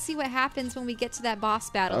 and let's see what happens when we get to that boss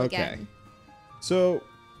battle again. So,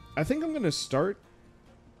 I think I'm going to start...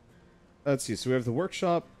 Let's see. So we have the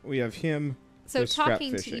workshop. We have him. So there's scrap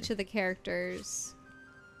talking to fishing. each of the characters.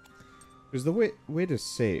 There's the way to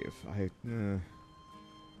save. I'm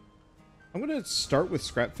going to start with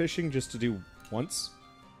scrap fishing just to do once.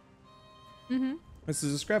 Mm-hmm. This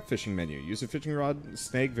is a scrap fishing menu. Use a fishing rod and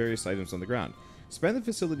snag various items on the ground. Expand the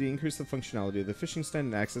facility, increase the functionality of the fishing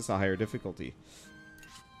stand, and access a higher difficulty.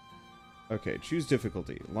 Okay, choose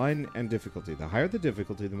difficulty. Line and difficulty. The higher the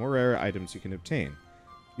difficulty, the more rare items you can obtain.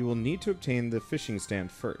 You will need to obtain the fishing stand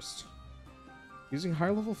first. Using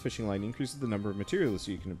higher level fishing line increases the number of materials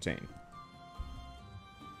you can obtain.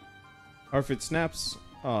 Or if it snaps,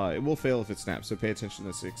 it will fail if it snaps, so pay attention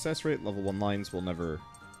to the success rate. Level 1 lines will never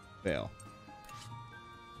fail.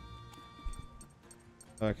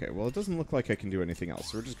 Okay, well it doesn't look like I can do anything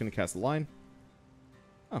else, so we're just going to cast the line.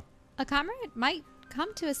 Oh. A comrade might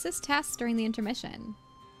come to assist tasks during the intermission.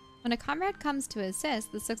 When a comrade comes to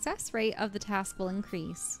assist, the success rate of the task will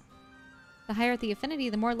increase. The higher the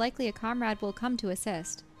affinity, the more likely a comrade will come to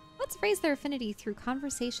assist. Let's raise their affinity through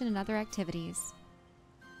conversation and other activities.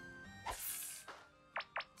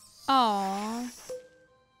 Aww.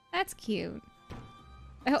 That's cute.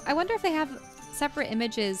 I wonder if they have separate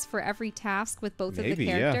images for every task with both of the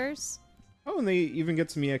characters. Yeah. Oh, and they even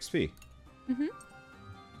get some EXP. Mm-hmm.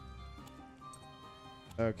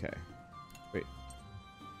 Okay. Wait.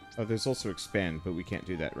 Oh, there's also expand, but we can't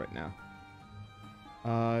do that right now.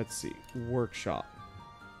 Let's see. Workshop.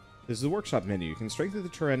 This is the workshop menu. You can strengthen the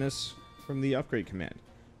Tyrannus from the upgrade command.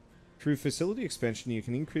 Through facility expansion, you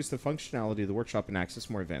can increase the functionality of the workshop and access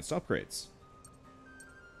more advanced upgrades.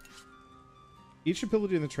 Each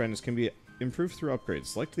ability in the Tyrannus can be improved through upgrades.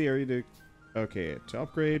 Select the area to... Okay, to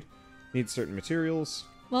upgrade. Need certain materials.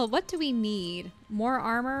 Well, what do we need? More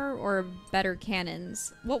armor or better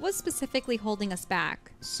cannons? What was specifically holding us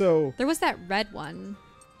back? So... There was that red one.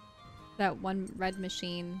 That one red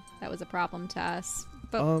machine that was a problem to us.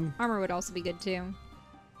 But armor would also be good too.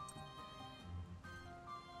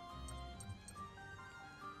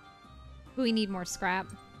 We need more scrap.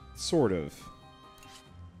 Sort of.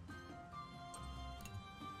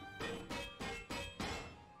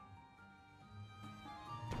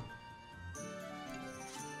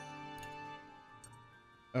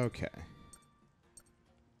 Okay.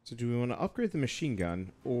 So do we want to upgrade the machine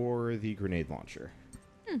gun or the grenade launcher?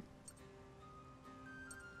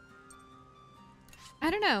 I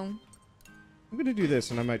don't know. I'm going to do this,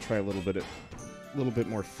 and I might try a little bit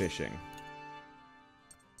more fishing.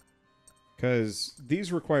 Because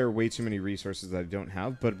these require way too many resources that I don't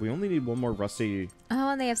have, but we only need one more rusty... Oh,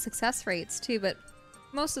 and they have success rates too, but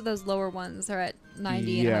most of those lower ones are at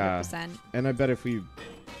 90 and 100%. And I bet if we...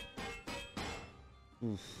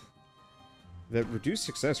 Oof. That reduced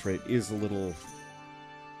success rate is a little...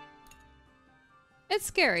 It's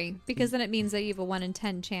scary, because then it means that you have a 1 in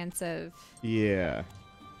 10 chance of Yeah.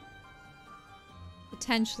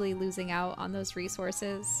 potentially losing out on those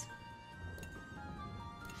resources.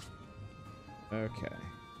 Okay.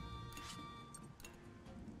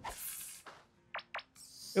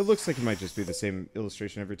 It looks like it might just be the same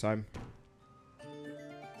illustration every time.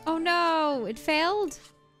 Oh no! It failed?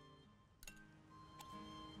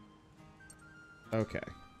 Okay.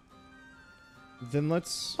 Then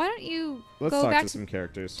let's Why don't you go go talk back to some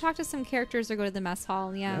characters. talk to some characters or go to the mess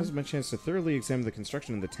hall, yeah. Now's my chance to thoroughly examine the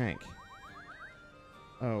construction of the tank.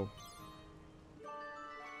 Oh.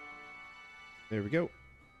 There we go.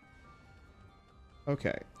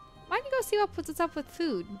 Okay. Why don't you go see what's up with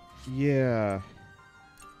food? Yeah.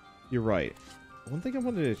 You're right. One thing I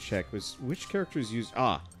wanted to check was which characters use...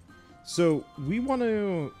 So, we want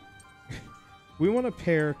to... we want to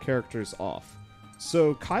pair characters off.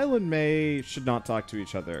 So, Kyle and May should not talk to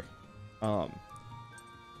each other.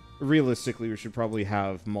 Realistically, we should probably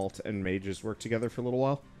have Malt and May just work together for a little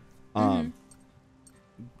while.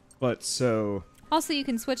 But, so... Also, you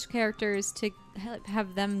can switch characters to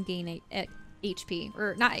have them gain HP.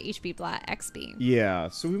 Or, not HP, but XP. Yeah,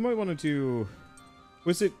 so we might want to do...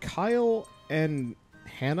 Was it Kyle and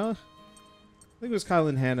Hannah? I think it was Kyle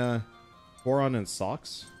and Hannah, Boron and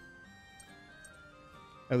Socks.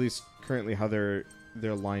 At least currently how they're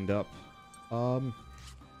lined up.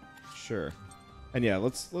 Sure. And yeah,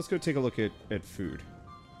 let's go take a look at food.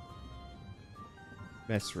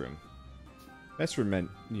 Mess room. Mess room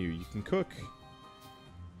menu. You can cook.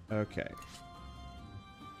 Okay.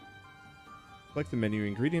 Select the menu.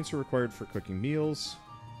 Ingredients are required for cooking meals.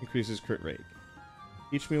 Increases crit rate.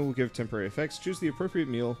 Each meal will give temporary effects. Choose the appropriate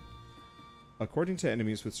meal according to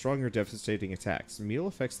enemies with strong or devastating attacks. Meal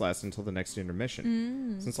effects last until the next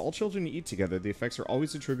intermission. Since all children eat together, the effects are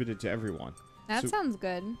always attributed to everyone. That sounds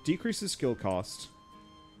good. Decreases skill cost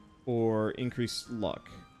or increase luck.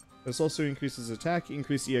 This also increases attack,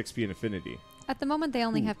 increase EXP, and affinity. At the moment, they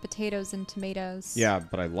only have potatoes and tomatoes. Yeah,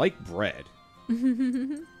 but I like bread.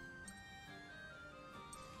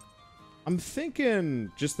 I'm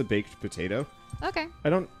thinking just the baked potato. Okay. I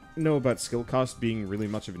don't know about skill cost being really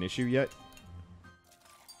much of an issue yet.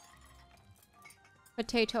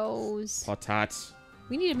 Potatoes. Patat.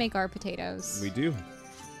 We need to make our potatoes. We do.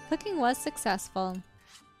 Cooking was successful.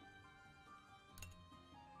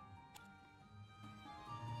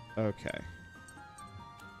 Okay.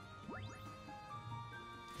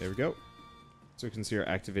 There we go. So we can see our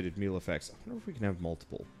activated meal effects. I wonder if we can have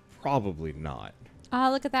multiple. Probably not.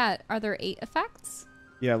 Look at that. Are there 8 effects?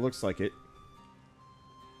 Yeah, it looks like it.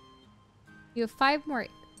 You have 5 more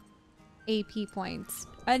AP points.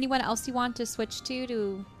 Anyone else you want to switch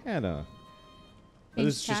to Hannah. Let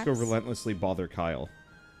us just go relentlessly bother Kyle.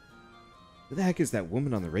 Who the heck is that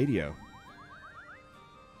woman on the radio?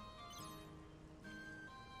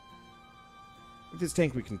 With this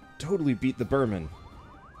tank, we can totally beat the Burman.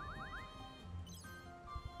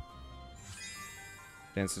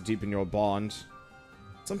 Dance to deepen your bond.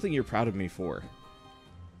 Something you're proud of me for.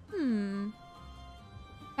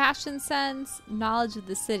 Fashion sense, knowledge of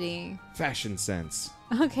the city. Fashion sense.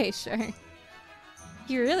 Okay, sure.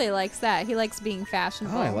 He really likes that. He likes being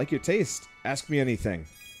fashionable. Oh, I like your taste. Ask me anything.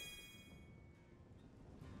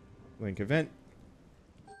 Link event.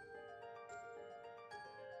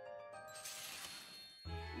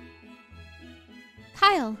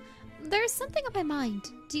 Kyle, there's something on my mind.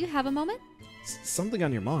 Do you have a moment? Something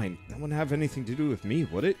on your mind. That wouldn't have anything to do with me,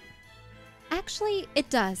 would it? Actually, it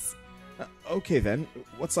does. Okay then.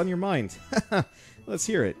 What's on your mind? Let's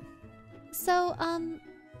hear it. So,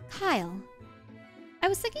 Kyle, I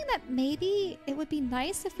was thinking that maybe it would be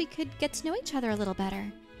nice if we could get to know each other a little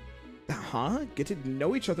better. Huh? Get to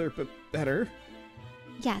know each other better?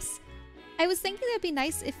 Yes. I was thinking that it'd be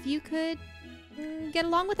nice if you could get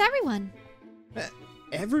along with everyone.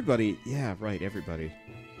 Everybody? Yeah, right, everybody.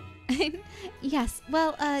 Yes.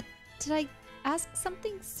 Well, did I ask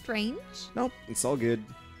something strange? Nope, it's all good.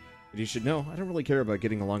 But you should know, I don't really care about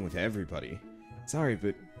getting along with everybody. Sorry,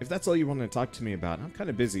 but if that's all you want to talk to me about, I'm kind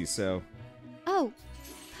of busy, so... Oh,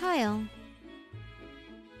 Kyle.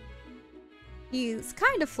 He's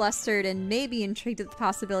kind of flustered and maybe intrigued at the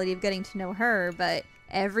possibility of getting to know her, but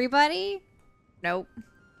everybody? Nope.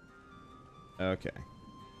 Okay.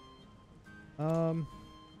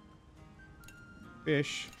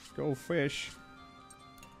 Fish. Go fish.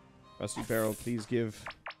 Rusty Barrel, please give...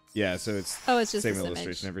 Yeah, so it's just same this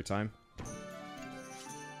illustration image. every time.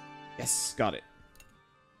 Yes, got it.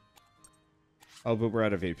 Oh, but we're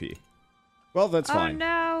out of AP. Well, that's fine.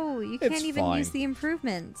 Oh no, you It's can't even fine. use the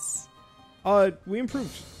improvements. We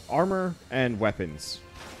improved armor and weapons.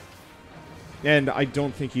 And I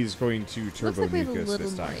don't think he's going to Looks turbo like we have a mucus little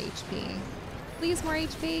this more time. HP. Please, more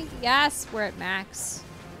HP. Yes, we're at max.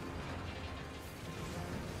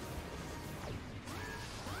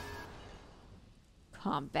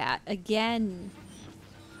 Combat again.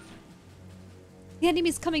 The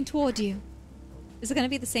enemy's coming toward you. Is it going to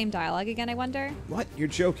be the same dialogue again, I wonder? What? You're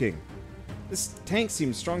joking. This tank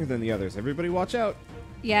seems stronger than the others. Everybody watch out.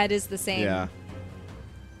 Yeah, it is the same. Yeah.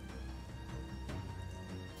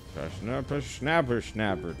 Snapper, snapper,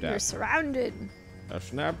 snapper, You're surrounded.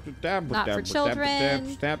 Not for children.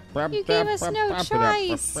 You gave us no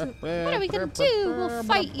choice. What are we going to do? We'll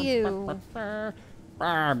fight you.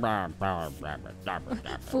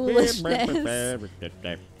 Foolishness.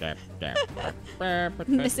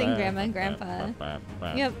 Missing Grandma and Grandpa.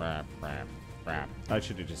 Yep. I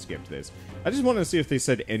should have just skipped this. I just wanted to see if they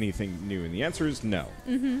said anything new, and the answer is no.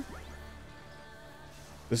 Mm-hmm.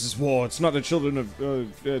 This is war. It's not a children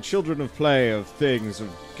of play, of things, of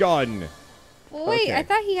gun. Wait, Okay. I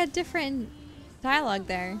thought he had different dialogue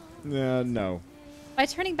there. No. By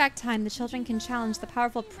turning back time, the children can challenge the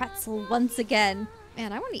powerful pretzel once again.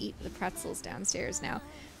 Man, I want to eat the pretzels downstairs now.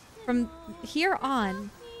 From here on,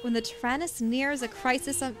 when the Tyrannus nears a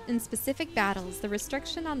crisis in specific battles, the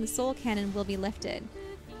restriction on the soul cannon will be lifted.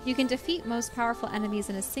 You can defeat most powerful enemies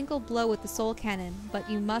in a single blow with the soul cannon, but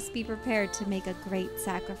you must be prepared to make a great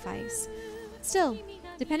sacrifice. Still,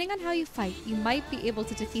 depending on how you fight, you might be able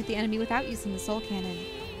to defeat the enemy without using the soul cannon.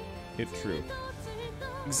 It's true.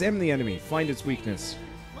 Examine the enemy. Find its weakness.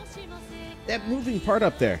 That moving part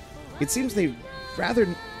up there. It seems they'd rather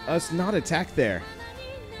us not attack there.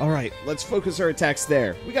 Alright, let's focus our attacks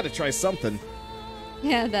there. We gotta try something.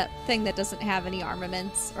 Yeah, that thing that doesn't have any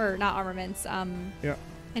armaments, or not armaments, Yeah.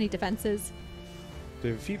 any defenses.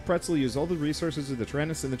 To defeat Pretzel, use all the resources of the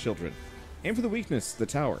Tyrannus and the children. Aim for the weakness, the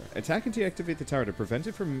tower. Attack and deactivate the tower to prevent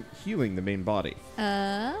it from healing the main body.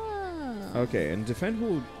 Oh. Okay, and defend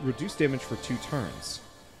will reduce damage for 2 turns.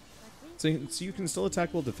 So you can still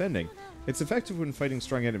attack while defending. It's effective when fighting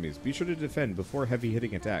strong enemies. Be sure to defend before heavy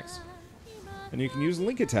hitting attacks. And you can use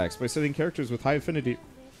link attacks by setting characters with high affinity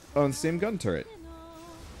on the same gun turret.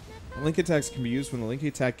 Link attacks can be used when the link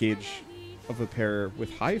attack gauge of a pair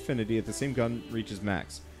with high affinity at the same gun reaches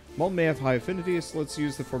max. Multi may have high affinity, so let's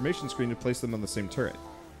use the formation screen to place them on the same turret.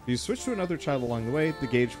 If you switch to another child along the way, the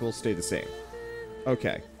gauge will stay the same.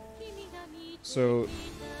 Okay. So,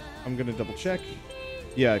 I'm gonna double check.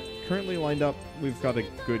 Yeah, currently lined up, we've got a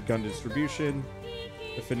good gun distribution.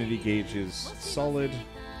 Affinity gauge is solid.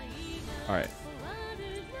 Alright.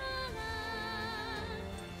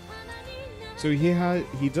 So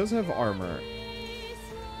he does have armor.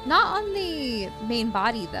 Not on the main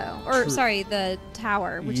body, though. Or, True. sorry, the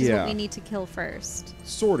tower, which is Yeah. what we need to kill first.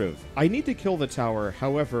 Sort of. I need to kill the tower,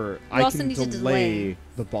 however, I also can need to delay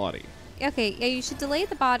the body Okay, yeah, you should delay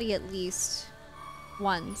the body at least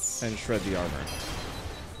once. and shred the armor.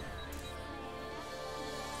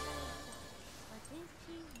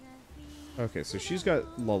 Okay, so she's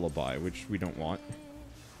got Lullaby, which we don't want.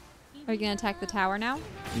 Are you going to attack the tower now?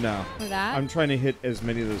 No. Or that? I'm trying to hit as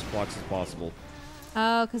many of those blocks as possible.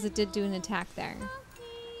 Oh, because it did do an attack there.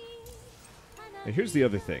 And here's the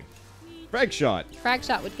other thing. Frag shot! Frag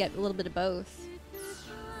shot would get a little bit of both.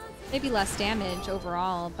 Maybe less damage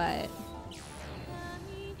overall, but...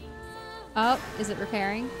 Oh, is it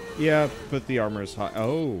repairing? Yeah, but the armor is high.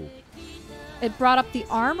 Oh. It brought up the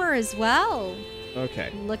armor as well.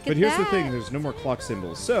 Okay. Look at But here's the that. thing, there's no more clock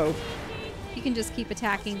symbols, so... You can just keep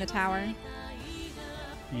attacking the tower.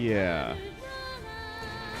 Yeah.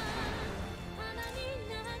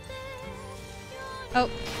 Oh,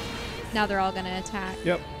 now they're all going to attack.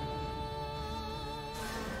 Yep.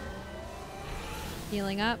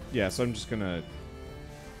 Healing up. Yeah, so I'm just gonna...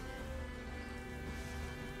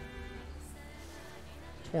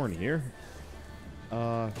 Torn here.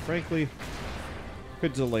 Frankly,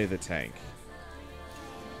 could delay the tank.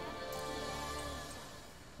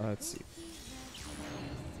 Let's see.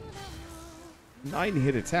 9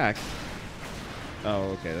 hit attack.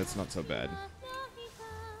 Oh, okay, that's not so bad.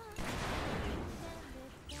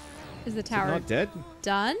 Is the Is it tower not dead?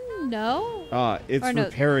 done? No? It's Or no.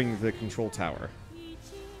 repairing the control tower.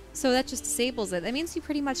 So that just disables it. That means you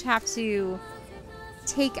pretty much have to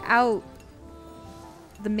take out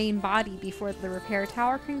the main body before the repair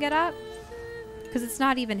tower can get up. Because it's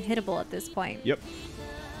not even hittable at this point. Yep.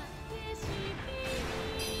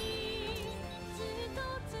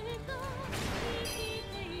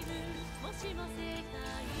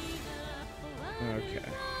 Okay.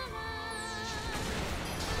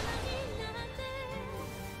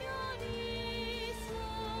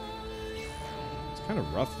 It's kind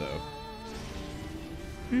of rough, though.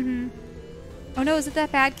 Mm-hmm. Oh no, is it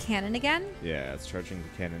that bad cannon again? Yeah, it's charging the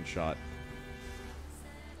cannon shot.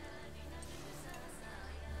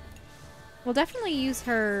 We'll definitely use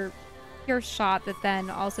her pure shot that then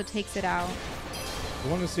also takes it out. I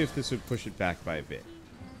want to see if this would push it back by a bit.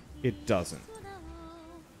 It doesn't.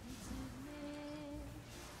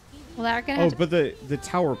 Well, they're gonna Oh, have to... but the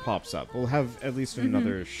tower pops up. We'll have at least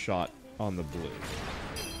another shot on the blue.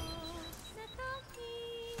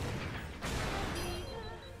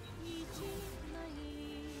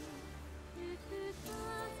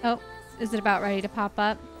 Oh, is it about ready to pop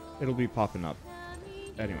up? It'll be popping up.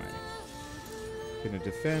 Anyway. Gonna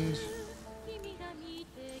defend.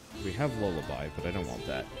 We have Lullaby, but I don't want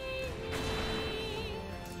that.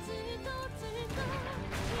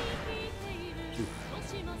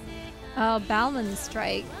 Oh, Balman's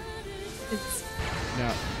strike. It's...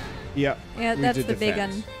 No. Yeah. Yeah, we that's did the big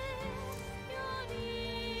defend. one.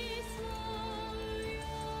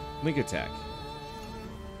 Link attack.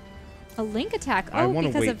 A link attack. I Oh, want to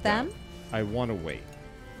because wait, of them? though. I want to wait.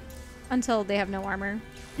 Until they have no armor.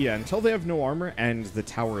 Yeah, until they have no armor and the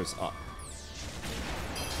tower is up.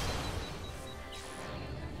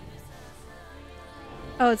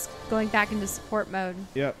 Oh, it's going back into support mode.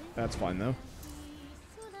 Yep, that's fine though.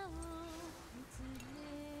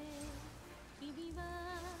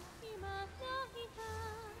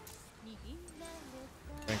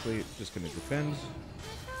 Frankly, just gonna defend.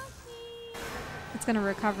 It's going to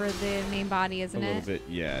recover the main body, isn't A little it? bit.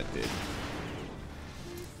 Yeah, it did.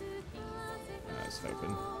 I was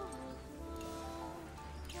hoping.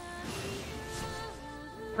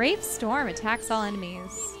 Brave Storm attacks all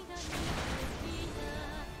enemies.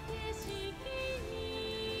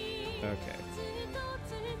 Okay.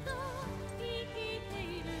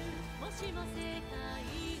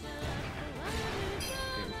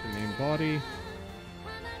 Okay, with the main body.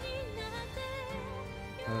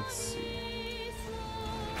 Let's see.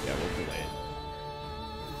 Yeah, we'll delay it.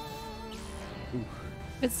 Ooh.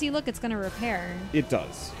 But see, look, it's going to repair. It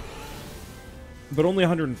does. But only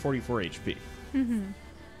 144 HP. Mm-hmm.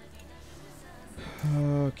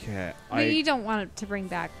 Okay. But you don't want it to bring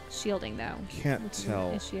back shielding, though. Can't which is an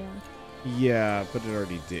tell. issue. Yeah, but it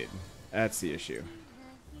already did. That's the issue.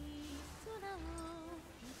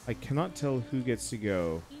 I cannot tell who gets to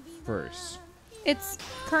go first. It's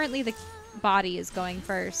currently the body is going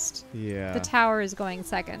first. Yeah. The tower is going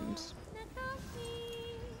second.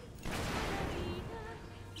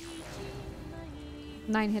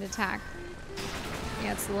 Nine-hit attack.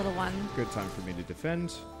 Yeah, it's the little one. Good time for me to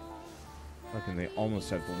defend. Okay, they almost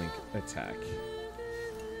have the link attack.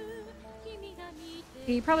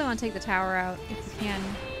 Yeah, you probably want to take the tower out if you can.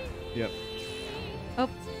 Yep. Oh.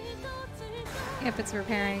 Yep, it's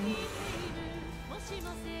repairing.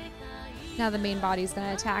 Now the main body's going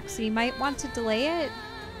to attack, so you might want to delay it.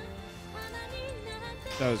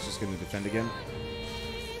 I was just going to defend again.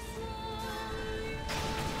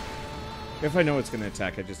 If I know it's going to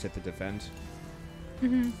attack, I just hit the defend.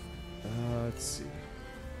 Mm-hmm. Let's see.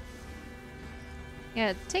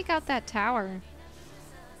 Yeah, take out that tower.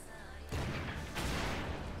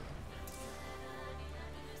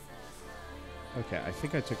 Okay, I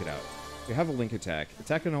think I took it out. We have a link attack.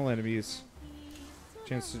 Attack on all enemies.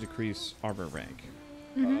 Chance to decrease armor rank.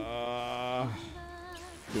 Mm-hmm.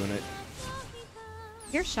 Doing it.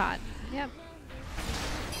 Your shot. Yep.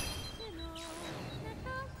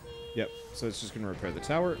 Yep. So it's just going to repair the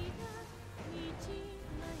tower.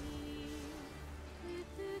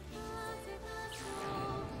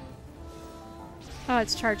 Oh,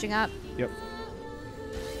 it's charging up. Yep.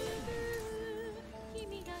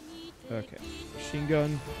 Okay. Machine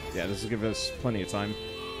gun. Yeah, this will give us plenty of time.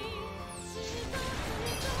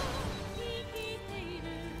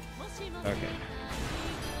 Okay.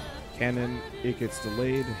 Cannon, it gets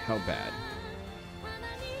delayed. How bad?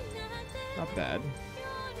 Not bad.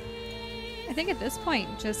 I think at this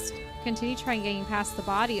point, just continue trying getting past the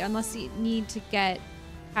body, unless you need to get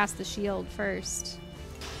past the shield first.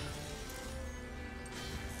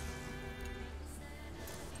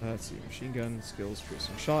 Let's see. Machine gun, skills,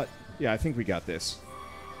 piercing shot. Yeah, I think we got this.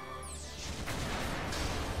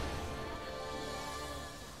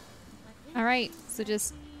 All right, so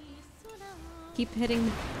just keep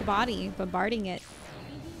hitting the body, bombarding it.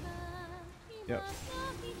 Yep.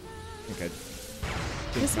 Okay.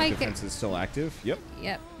 This my might get- defense is still active. Yep.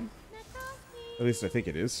 Yep. At least I think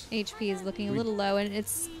it is. HP is looking a little low, and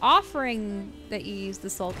it's offering that you use the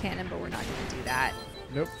soul cannon, but we're not going to do that.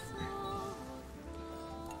 Nope.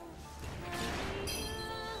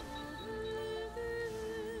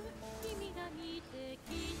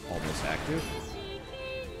 Almost active.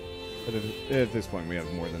 But at this point, we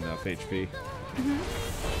have more than enough HP.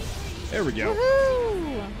 Mm-hmm. There we go.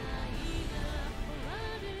 Woohoo!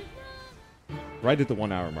 Right at the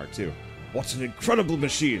 1 hour mark, too. What an incredible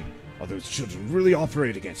machine! Are those children really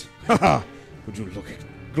operating it? Haha! Would you look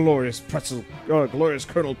at glorious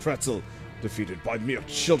Colonel Pretzel, defeated by mere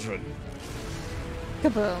children?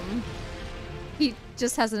 Kaboom. He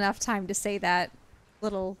just has enough time to say that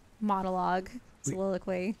little monologue,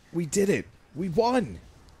 soliloquy. We did it. We won.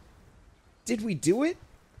 Did we do it?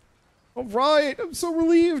 All right. I'm so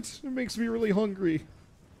relieved. It makes me really hungry.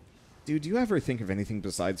 Dude, do you ever think of anything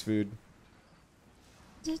besides food?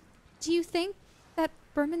 Do you think that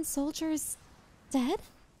Berman soldier is dead?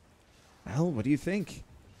 Well, what do you think?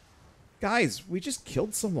 Guys, we just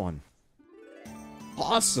killed someone.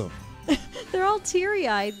 Awesome. They're all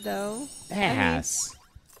teary-eyed, though. Ass.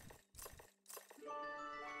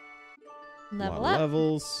 Level up.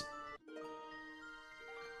 Levels.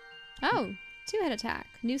 Oh, 2-hit attack.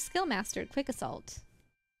 New skill mastered. Quick assault.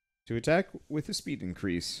 To attack with a speed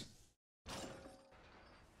increase.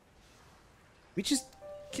 We just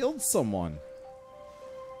killed someone.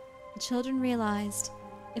 The children realized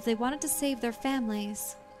if they wanted to save their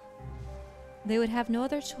families, they would have no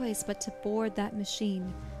other choice but to board that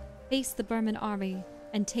machine, face the Berman army,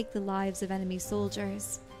 and take the lives of enemy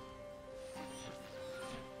soldiers.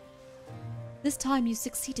 This time you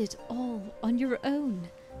succeeded all on your own.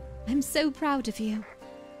 I'm so proud of you.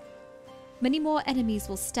 Many more enemies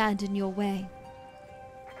will stand in your way.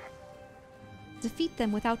 Defeat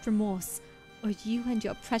them without remorse, or you and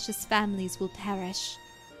your precious families will perish.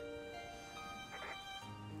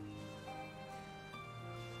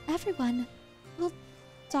 Everyone will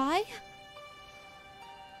die?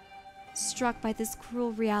 Struck by this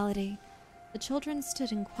cruel reality, the children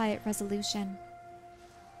stood in quiet resolution.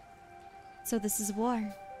 So this is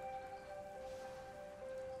war.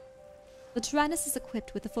 The Tyrannus is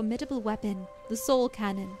equipped with a formidable weapon, the Soul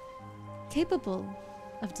Cannon, capable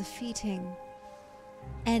of defeating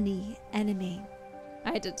any enemy.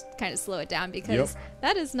 I had to kind of slow it down because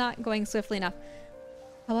that is not going swiftly enough.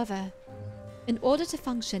 However, in order to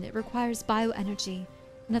function, it requires bioenergy.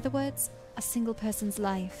 In other words, a single person's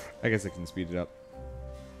life. I guess I can speed it up.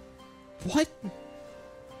 What?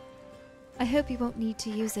 I hope you won't need to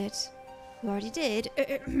use it. You already did.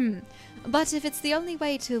 But if it's the only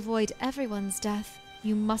way to avoid everyone's death,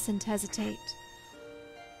 you mustn't hesitate.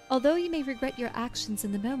 Although you may regret your actions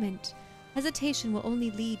in the moment, hesitation will only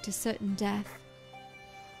lead to certain death.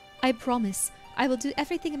 I promise I will do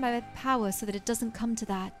everything in my power so that it doesn't come to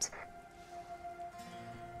that.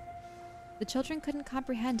 The children couldn't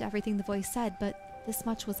comprehend everything the voice said, but this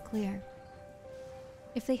much was clear.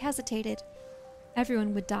 If they hesitated,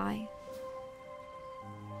 everyone would die.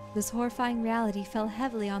 This horrifying reality fell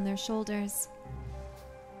heavily on their shoulders.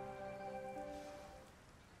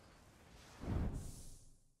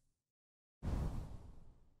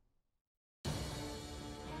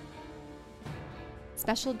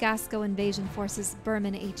 Special Gasco Invasion Forces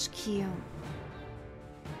Berman HQ.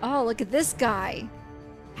 Oh, look at this guy!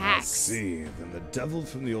 I Hacks. see, then the devil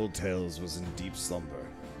from the old tales was in deep slumber.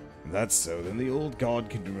 If that's so, then the old god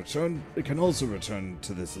can also return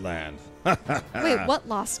to this land. Wait, what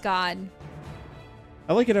lost god?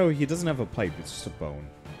 I like it how he doesn't have a pipe, it's just a bone.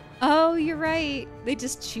 Oh, you're right. They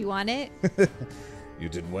just chew on it. You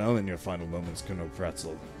did well in your final moments, Colonel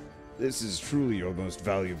Pretzel. This is truly your most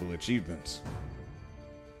valuable achievement.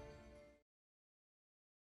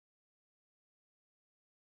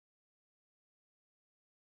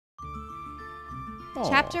 Aw.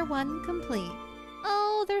 Chapter 1 complete.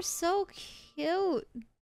 Oh, they're so cute.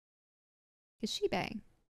 Kashibe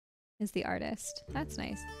is the artist. That's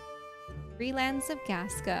nice. Three Lands of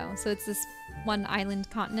Gasco. So it's this one island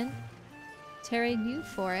continent. Terre New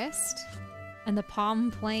Forest. And the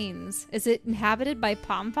Palm Plains. Is it inhabited by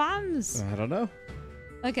pom-poms? I don't know.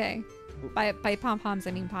 Okay. By pom-poms,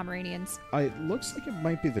 I mean Pomeranians. It looks like it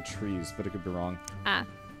might be the trees, but it could be wrong. Ah.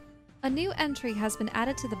 A new entry has been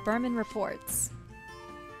added to the Berman reports.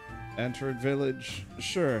 Enter a village.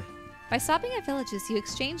 Sure. By stopping at villages, you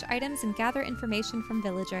exchange items and gather information from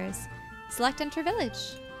villagers. Select Enter Village.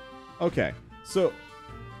 Okay. So,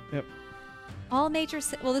 yep. All major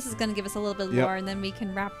well, this is going to give us a little bit Yep. more, and then we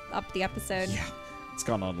can wrap up the episode. Yeah. It's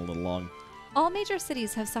gone on a little long. All major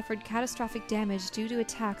cities have suffered catastrophic damage due to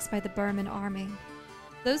attacks by the Berman army.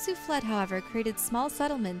 Those who fled, however, created small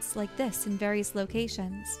settlements like this in various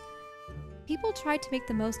locations. People tried to make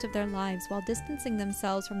the most of their lives while distancing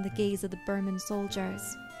themselves from the gaze of the Berman soldiers.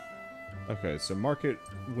 Okay, so Market,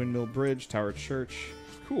 Windmill Bridge, Tower Church.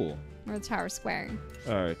 Cool. Or Tower Square.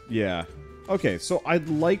 Alright, yeah. Okay, so I'd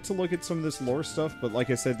like to look at some of this lore stuff, but like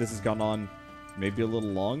I said, this has gone on maybe a little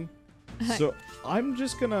long. So I'm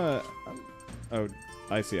just gonna... oh,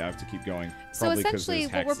 I see. I have to keep going. So Probably 'cause essentially,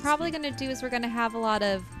 there's what we're hexes probably being- going to do is we're going to have a lot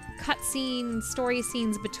of cutscene story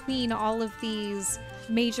scenes between all of these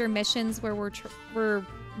major missions where we're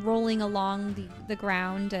rolling along the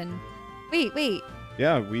ground and... Wait.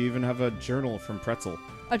 Yeah, we even have a journal from Pretzel.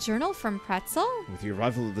 A journal from Pretzel? With the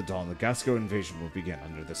arrival of the dawn, the Gasco invasion will begin.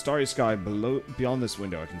 Under the starry sky beyond this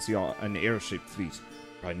window, I can see an air-shaped fleet.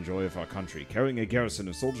 Pride and joy of our country, carrying a garrison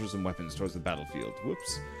of soldiers and weapons towards the battlefield.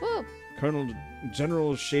 Whoops. Whoa.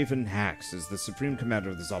 General Shaven Hax is the supreme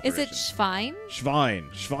commander of this operation. Is it Schwein?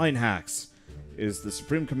 Schwein Hax is the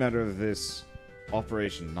supreme commander of this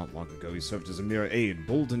operation. Not long ago, he served as a mere aide,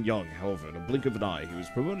 bold and young. However, in a blink of an eye, he was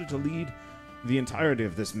promoted to lead the entirety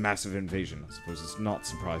of this massive invasion. I suppose it's not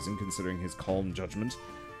surprising, considering his calm judgment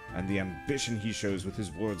and the ambition he shows with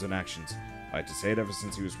his words and actions. I had to say it, ever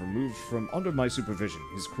since he was removed from under my supervision,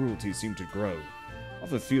 his cruelty seemed to grow. I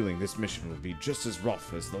have a feeling this mission will be just as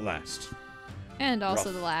rough as the last. And also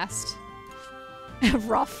Rough. the last.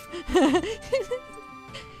 Rough.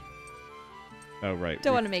 Oh, right.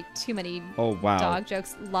 Don't want to make too many Oh, wow. dog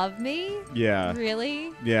jokes. Love me? Yeah. Really?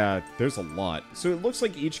 Yeah, there's a lot. So it looks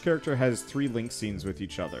like each character has 3 link scenes with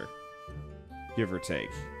each other. Give or take.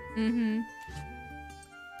 Mm-hmm.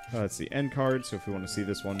 That's the end card, so if we want to see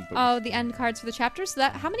this one... But Oh, the end cards for the chapters? So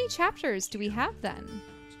how many chapters do we have then?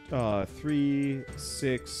 3,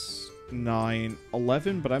 6, 9,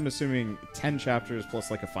 11, but I'm assuming 10 chapters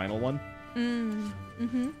plus like a final one.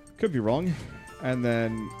 Mm-hmm. Could be wrong. And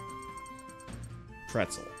then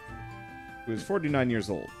Pretzel, who is 49 years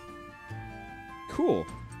old. Cool.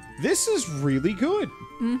 This is really good.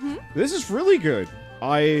 Mm-hmm. This is really good.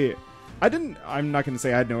 I'm not going to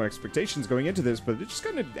say I had no expectations going into this, but it just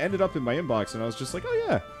kind of ended up in my inbox, and I was just like, oh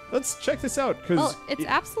yeah, let's check this out. Well, it's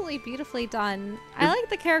absolutely beautifully done. I like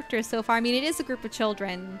the characters so far. I mean, it is a group of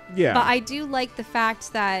children. Yeah. But I do like the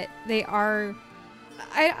fact that they are...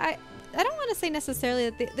 I don't want to say necessarily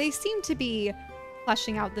that they seem to be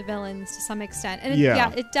fleshing out the villains to some extent. And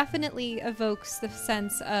it definitely evokes the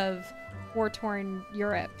sense of war-torn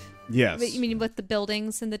Europe. Yes. You mean with the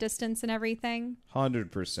buildings in the distance and everything?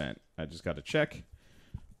 100%. I just got to check.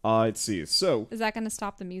 Let's see. So, Is that going to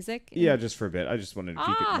stop the music? yeah, just for a bit. I just wanted to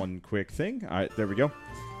keep it one quick thing. All right, there we go.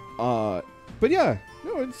 But yeah,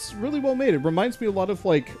 no, it's really well made. It reminds me a lot of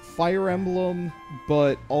like Fire Emblem,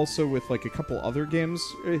 but also with like a couple other games.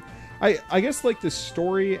 I guess like the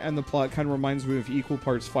story and the plot kind of reminds me of equal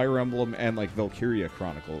parts Fire Emblem and like Valkyria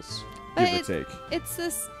Chronicles. Give or take.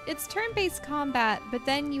 It's turn-based combat, but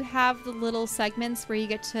then you have the little segments where you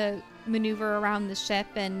get to maneuver around the ship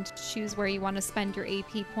and choose where you want to spend your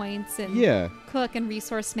AP points and cook and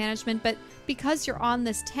resource management. But because you're on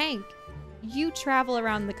this tank, you travel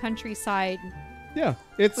around the countryside. Yeah,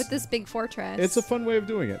 it's with this big fortress. It's a fun way of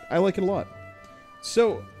doing it. I like it a lot.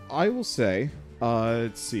 So I will say,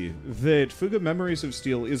 let's see, that Fuga Memories of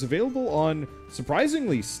Steel is available on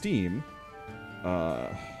surprisingly Steam. I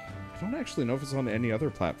don't actually know if it's on any other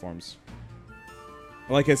platforms.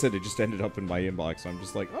 Like I said, it just ended up in my inbox, so I'm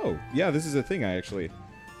just like, oh, yeah, this is a thing I actually...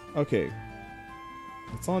 Okay.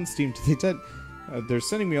 It's on Steam. They're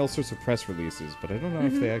sending me all sorts of press releases, but I don't know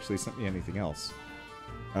if they actually sent me anything else.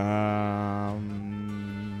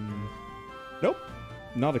 Nope.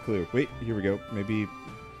 Not a clue. Wait, here we go. Maybe...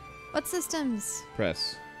 What systems?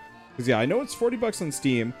 Press. Because, yeah, I know it's $40 on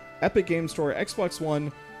Steam, Epic Game Store, Xbox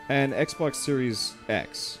One, and Xbox Series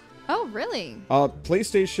X. Oh, really?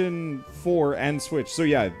 PlayStation 4 and Switch. So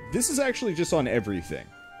yeah, this is actually just on everything.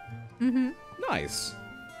 Mm-hmm. Nice.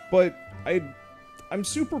 But I'm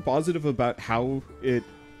super positive about how it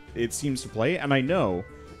seems to play, and I know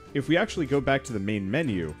if we actually go back to the main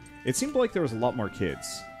menu, it seemed like there was a lot more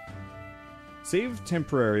kids. Save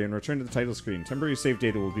temporary and return to the title screen. Temporary save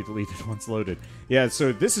data will be deleted once loaded. Yeah,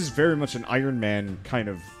 so this is very much an Iron Man kind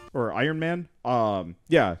of... Or Iron Man?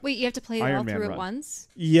 Yeah. Wait, you have to play it Iron all Man through run. at once?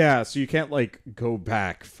 Yeah, so you can't, like, go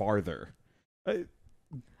back farther.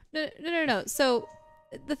 No. So,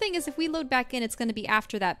 the thing is, if we load back in, it's going to be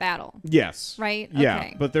after that battle. Yes. Right? Yeah,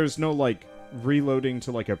 Okay. but there's no, like, reloading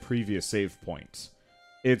to, like, a previous save point.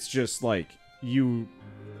 It's just, like, you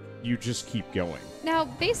just keep going. Now,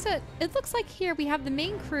 it looks like here we have the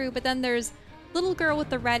main crew, but then there's little girl with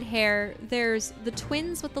the red hair, there's the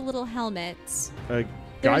twins with the little helmets, A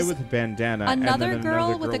guy There's with a bandana, another and then girl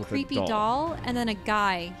another with a creepy doll, and then a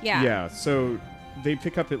guy. Yeah. Yeah, so they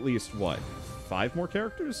pick up at least, what, 5 more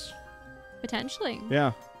characters? Potentially.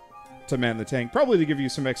 Yeah. To man the tank. Probably to give you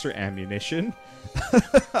some extra ammunition.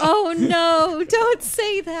 Oh, no. Don't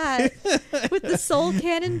say that. With the soul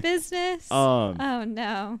cannon business. Oh,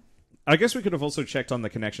 no. I guess we could have also checked on the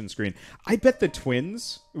connection screen. I bet the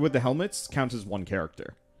twins with the helmets count as one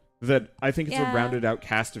character. That I think it's a rounded out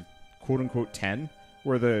cast of quote-unquote 10,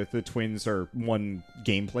 where the twins are one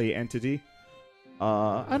gameplay entity.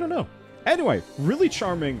 I don't know. Anyway, really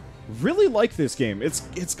charming. Really like this game. It's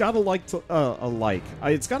got it's got a lot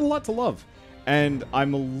to love. And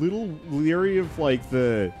I'm a little leery of, like,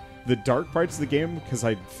 the dark parts of the game, because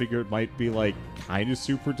I figure it might be, like, kind of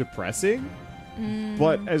super depressing.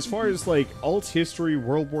 But as far as, like, alt history,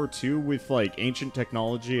 World War II with, like, ancient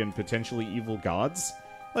technology and potentially evil gods,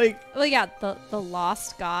 like... Well, yeah, the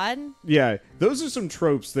Lost God. Yeah, those are some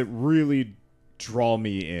tropes that really draw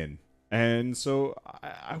me in. And so,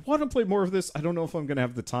 I want to play more of this. I don't know if I'm going to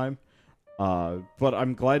have the time. But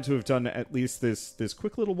I'm glad to have done at least this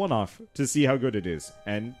quick little one-off to see how good it is.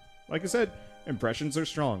 And, like I said, impressions are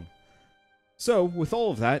strong. So, with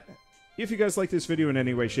all of that, if you guys like this video in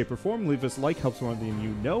any way, shape, or form, leave us a like, helps more than you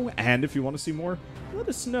know. And if you want to see more, let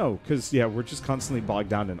us know. Because, yeah, we're just constantly bogged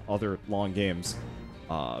down in other long games.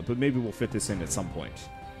 But maybe we'll fit this in at some point.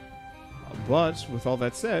 But, with all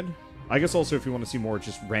that said, I guess also if you want to see more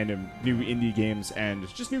just random new indie games and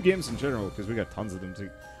just new games in general, because we got tons of them to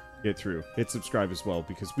get through, hit subscribe as well,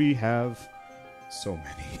 because we have so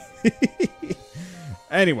many.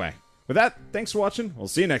 Anyway, with that, thanks for watching. We'll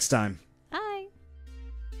see you next time.